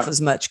yourself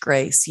as much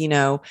grace.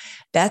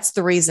 That's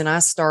the reason I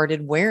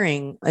started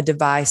wearing a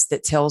device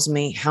that tells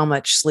me how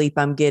much sleep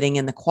I'm getting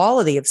and the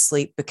quality of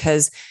sleep,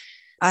 because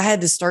I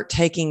had to start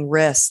taking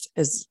rest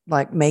as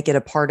like make it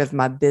a part of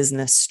my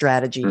business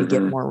strategy to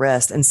get more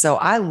rest. And so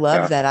I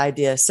love that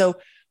idea. So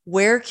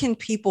where can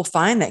people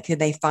find that? Can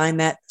they find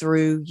that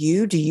through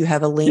you? Do you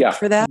have a link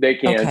for that? They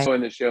can. Okay. So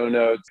in the show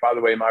notes, by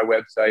the way, my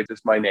website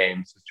is my name.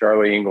 It's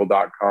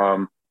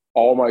charlieengle.com.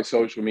 All my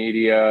social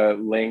media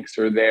links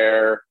are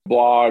there,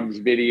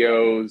 blogs,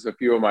 videos, a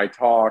few of my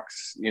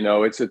talks.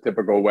 It's a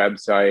typical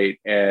website,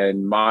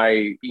 and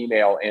my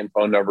email and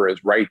phone number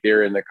is right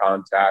there in the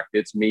contact.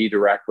 It's me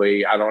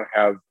directly. I don't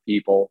have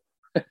people.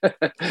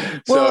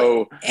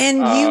 Well, and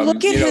you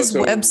look at his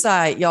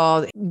website,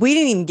 y'all. We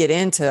didn't even get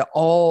into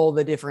all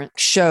the different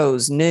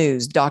shows,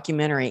 news,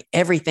 documentary,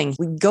 everything.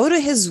 We go to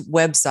his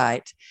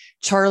website,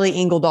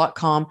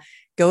 charlieengle.com.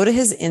 Go to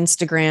his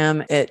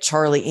Instagram at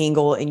Charlie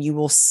Engle, and you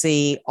will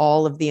see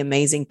all of the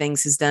amazing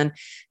things he's done.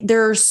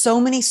 There are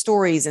so many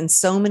stories and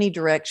so many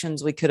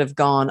directions we could have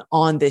gone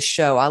on this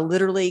show. I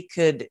literally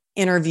could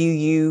interview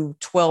you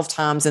 12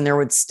 times and there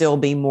would still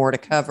be more to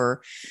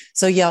cover.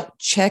 So yeah,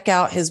 check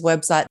out his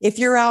website. If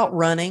you're out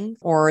running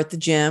or at the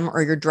gym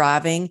or you're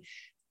driving,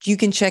 you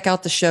can check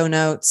out the show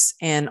notes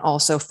and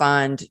also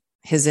find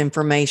his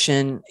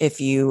information.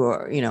 If you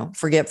are,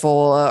 forgetful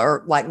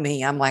or like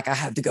me, I'm like, I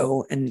have to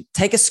go and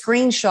take a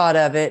screenshot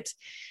of it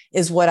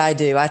is what I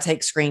do. I take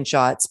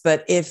screenshots.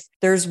 But if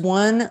there's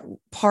one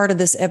part of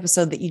this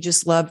episode that you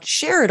just loved,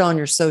 share it on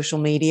your social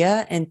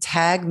media and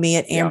tag me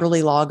at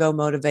Amberly Lago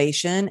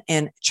Motivation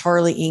and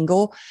Charlie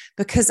Engle,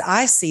 because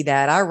I see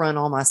that. I run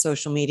all my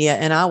social media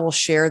and I will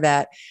share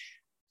that.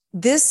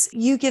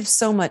 You give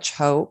so much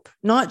hope,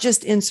 not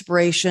just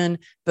inspiration,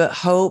 but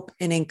hope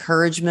and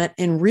encouragement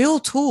and real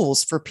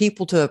tools for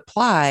people to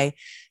apply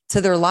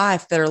to their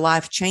life that are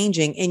life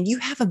changing. And you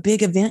have a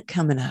big event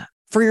coming up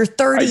for your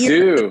 30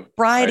 years of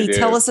sobriety.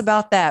 Tell us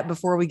about that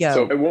before we go.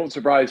 So it won't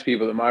surprise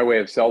people that my way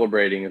of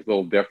celebrating is a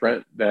little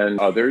different than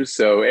others.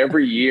 So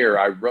every year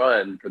I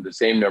run for the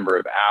same number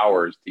of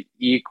hours to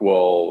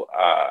equal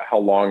how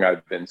long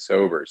I've been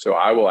sober. So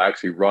I will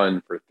actually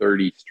run for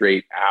 30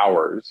 straight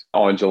hours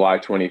on July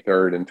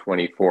 23rd and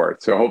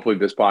 24th. So hopefully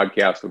this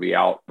podcast will be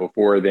out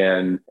before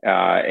then.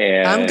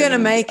 And I'm going to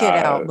make it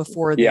out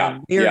before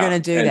then. We're going to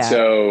do that.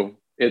 So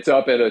it's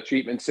up at a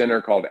treatment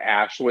center called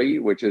Ashley,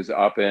 which is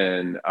up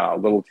in a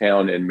little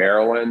town in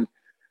Maryland.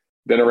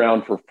 Been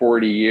around for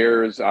 40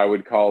 years. I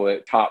would call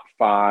it top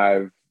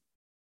 5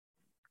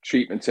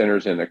 treatment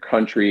centers in the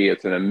country.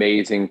 It's an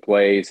amazing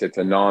place. It's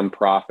a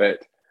nonprofit.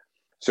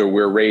 So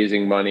we're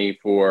raising money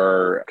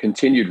for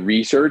continued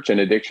research and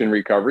addiction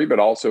recovery, but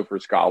also for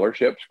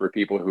scholarships for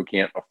people who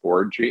can't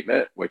afford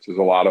treatment, which is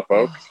a lot of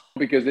folks.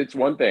 Because it's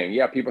one thing.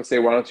 Yeah, people say,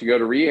 why don't you go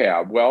to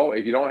rehab? Well,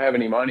 if you don't have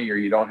any money or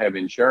you don't have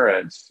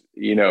insurance,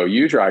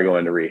 you try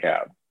going to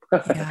rehab.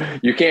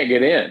 You can't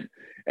get in.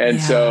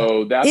 And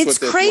so that's what this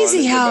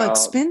crazy how about.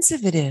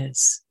 Expensive it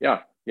is.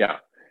 Yeah.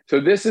 So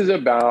this is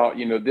about,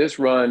 this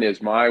run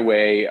is my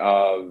way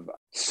of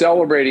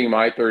celebrating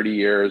my 30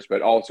 years,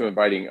 but also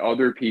inviting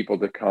other people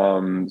to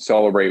come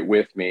celebrate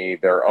with me,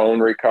 their own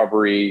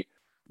recovery,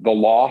 the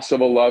loss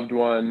of a loved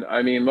one.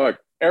 I mean, look,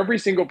 every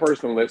single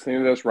person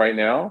listening to this right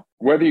now,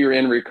 whether you're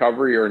in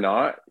recovery or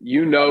not,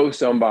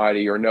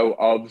 somebody or know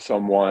of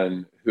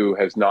someone who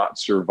has not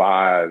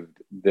survived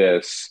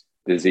this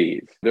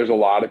disease. There's a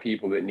lot of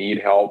people that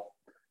need help.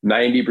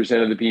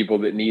 90% of the people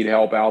that need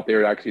help out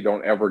there actually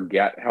don't ever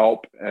get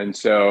help. And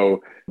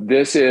so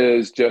this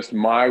is just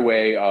my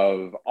way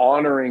of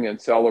honoring and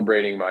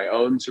celebrating my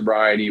own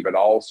sobriety, but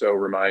also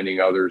reminding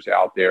others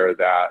out there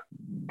that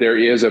there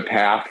is a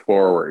path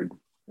forward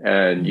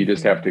and you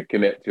just have to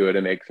commit to it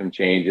and make some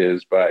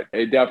changes. But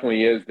it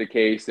definitely is the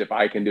case. If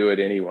I can do it,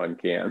 anyone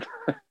can.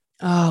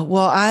 Oh,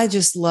 well, I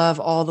just love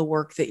all the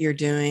work that you're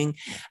doing.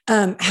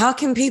 How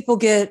can people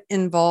get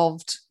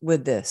involved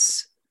with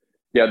this?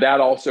 Yeah,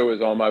 that also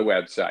is on my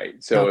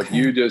website. So if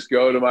you just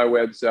go to my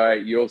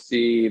website, you'll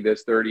see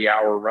this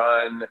 30-hour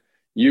run.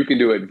 You can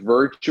do it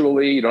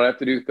virtually. You don't have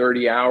to do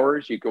 30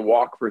 hours. You can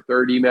walk for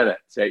 30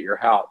 minutes at your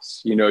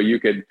house. You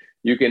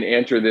can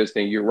enter this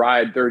thing. You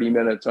ride 30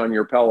 minutes on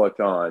your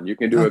Peloton. You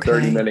can do a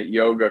 30-minute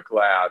yoga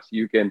class.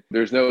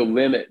 There's no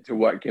limit to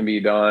what can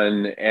be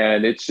done.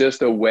 And it's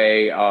just a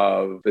way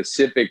of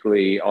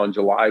specifically on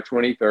July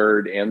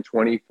 23rd and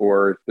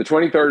 24th. The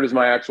 23rd is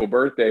my actual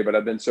birthday, but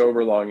I've been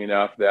sober long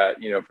enough that,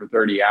 for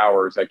 30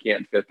 hours, I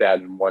can't fit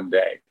that in one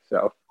day.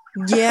 So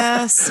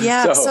yes.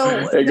 Yeah.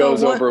 so it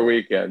goes over a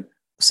weekend.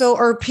 So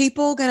are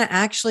people going to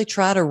actually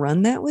try to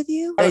run that with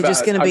you? Are they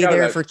just going to be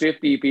there for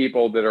 50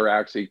 people that are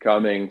actually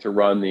coming to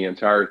run the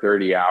entire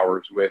 30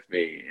 hours with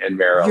me in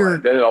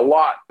Maryland? Then a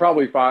lot,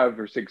 probably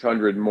 500 or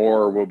 600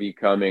 more will be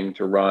coming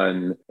to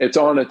run. It's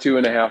on a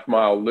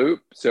 2.5-mile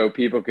loop. So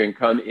people can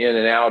come in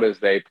and out as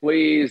they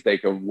please. They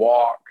can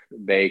walk.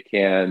 They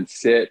can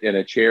sit in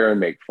a chair and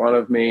make fun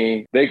of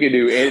me. They can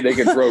do anything.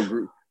 They can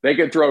throw They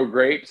could throw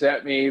grapes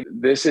at me.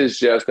 This is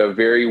just a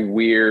very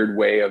weird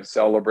way of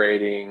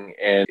celebrating,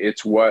 and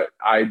it's what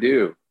I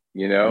do.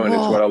 and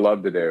it's what I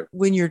love to do.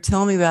 When you're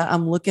telling me about,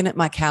 I'm looking at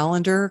my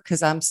calendar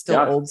because I'm still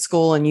old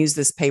school and use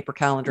this paper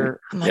calendar.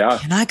 I'm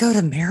like, can I go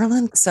to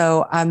Maryland?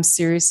 So I'm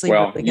seriously.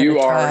 Well, really you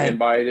are try.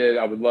 invited.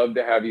 I would love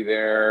to have you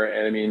there.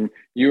 And I mean,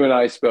 you and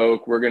I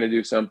spoke, we're going to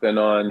do something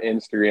on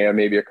Instagram,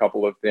 maybe a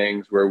couple of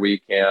things where we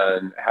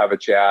can have a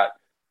chat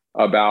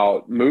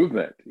about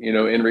movement,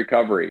 in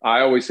recovery. I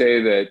always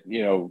say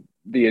that,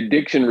 the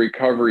addiction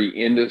recovery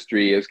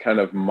industry is kind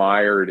of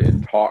mired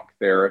in talk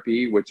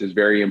therapy, which is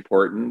very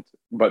important.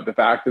 But the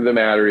fact of the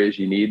matter is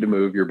you need to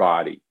move your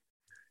body.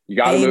 You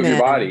got to move your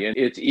body. And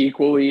it's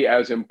equally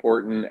as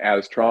important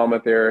as trauma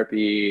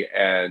therapy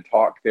and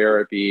talk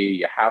therapy.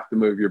 You have to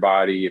move your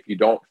body. If you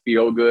don't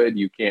feel good,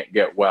 you can't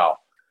get well.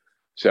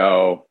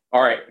 So,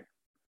 all right.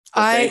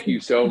 Well, thank you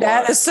so much.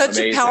 That is such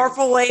a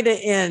powerful way to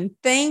end.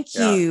 Thank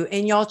you.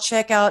 And y'all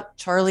check out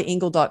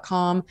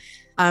charlieengle.com.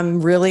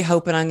 I'm really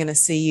hoping I'm going to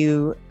see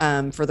you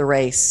for the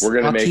race. We're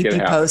going to make it happen.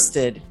 Keep you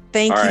posted.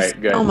 Thank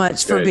you so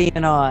much for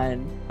being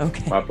on.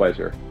 Okay. My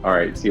pleasure. All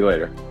right. See you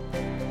later.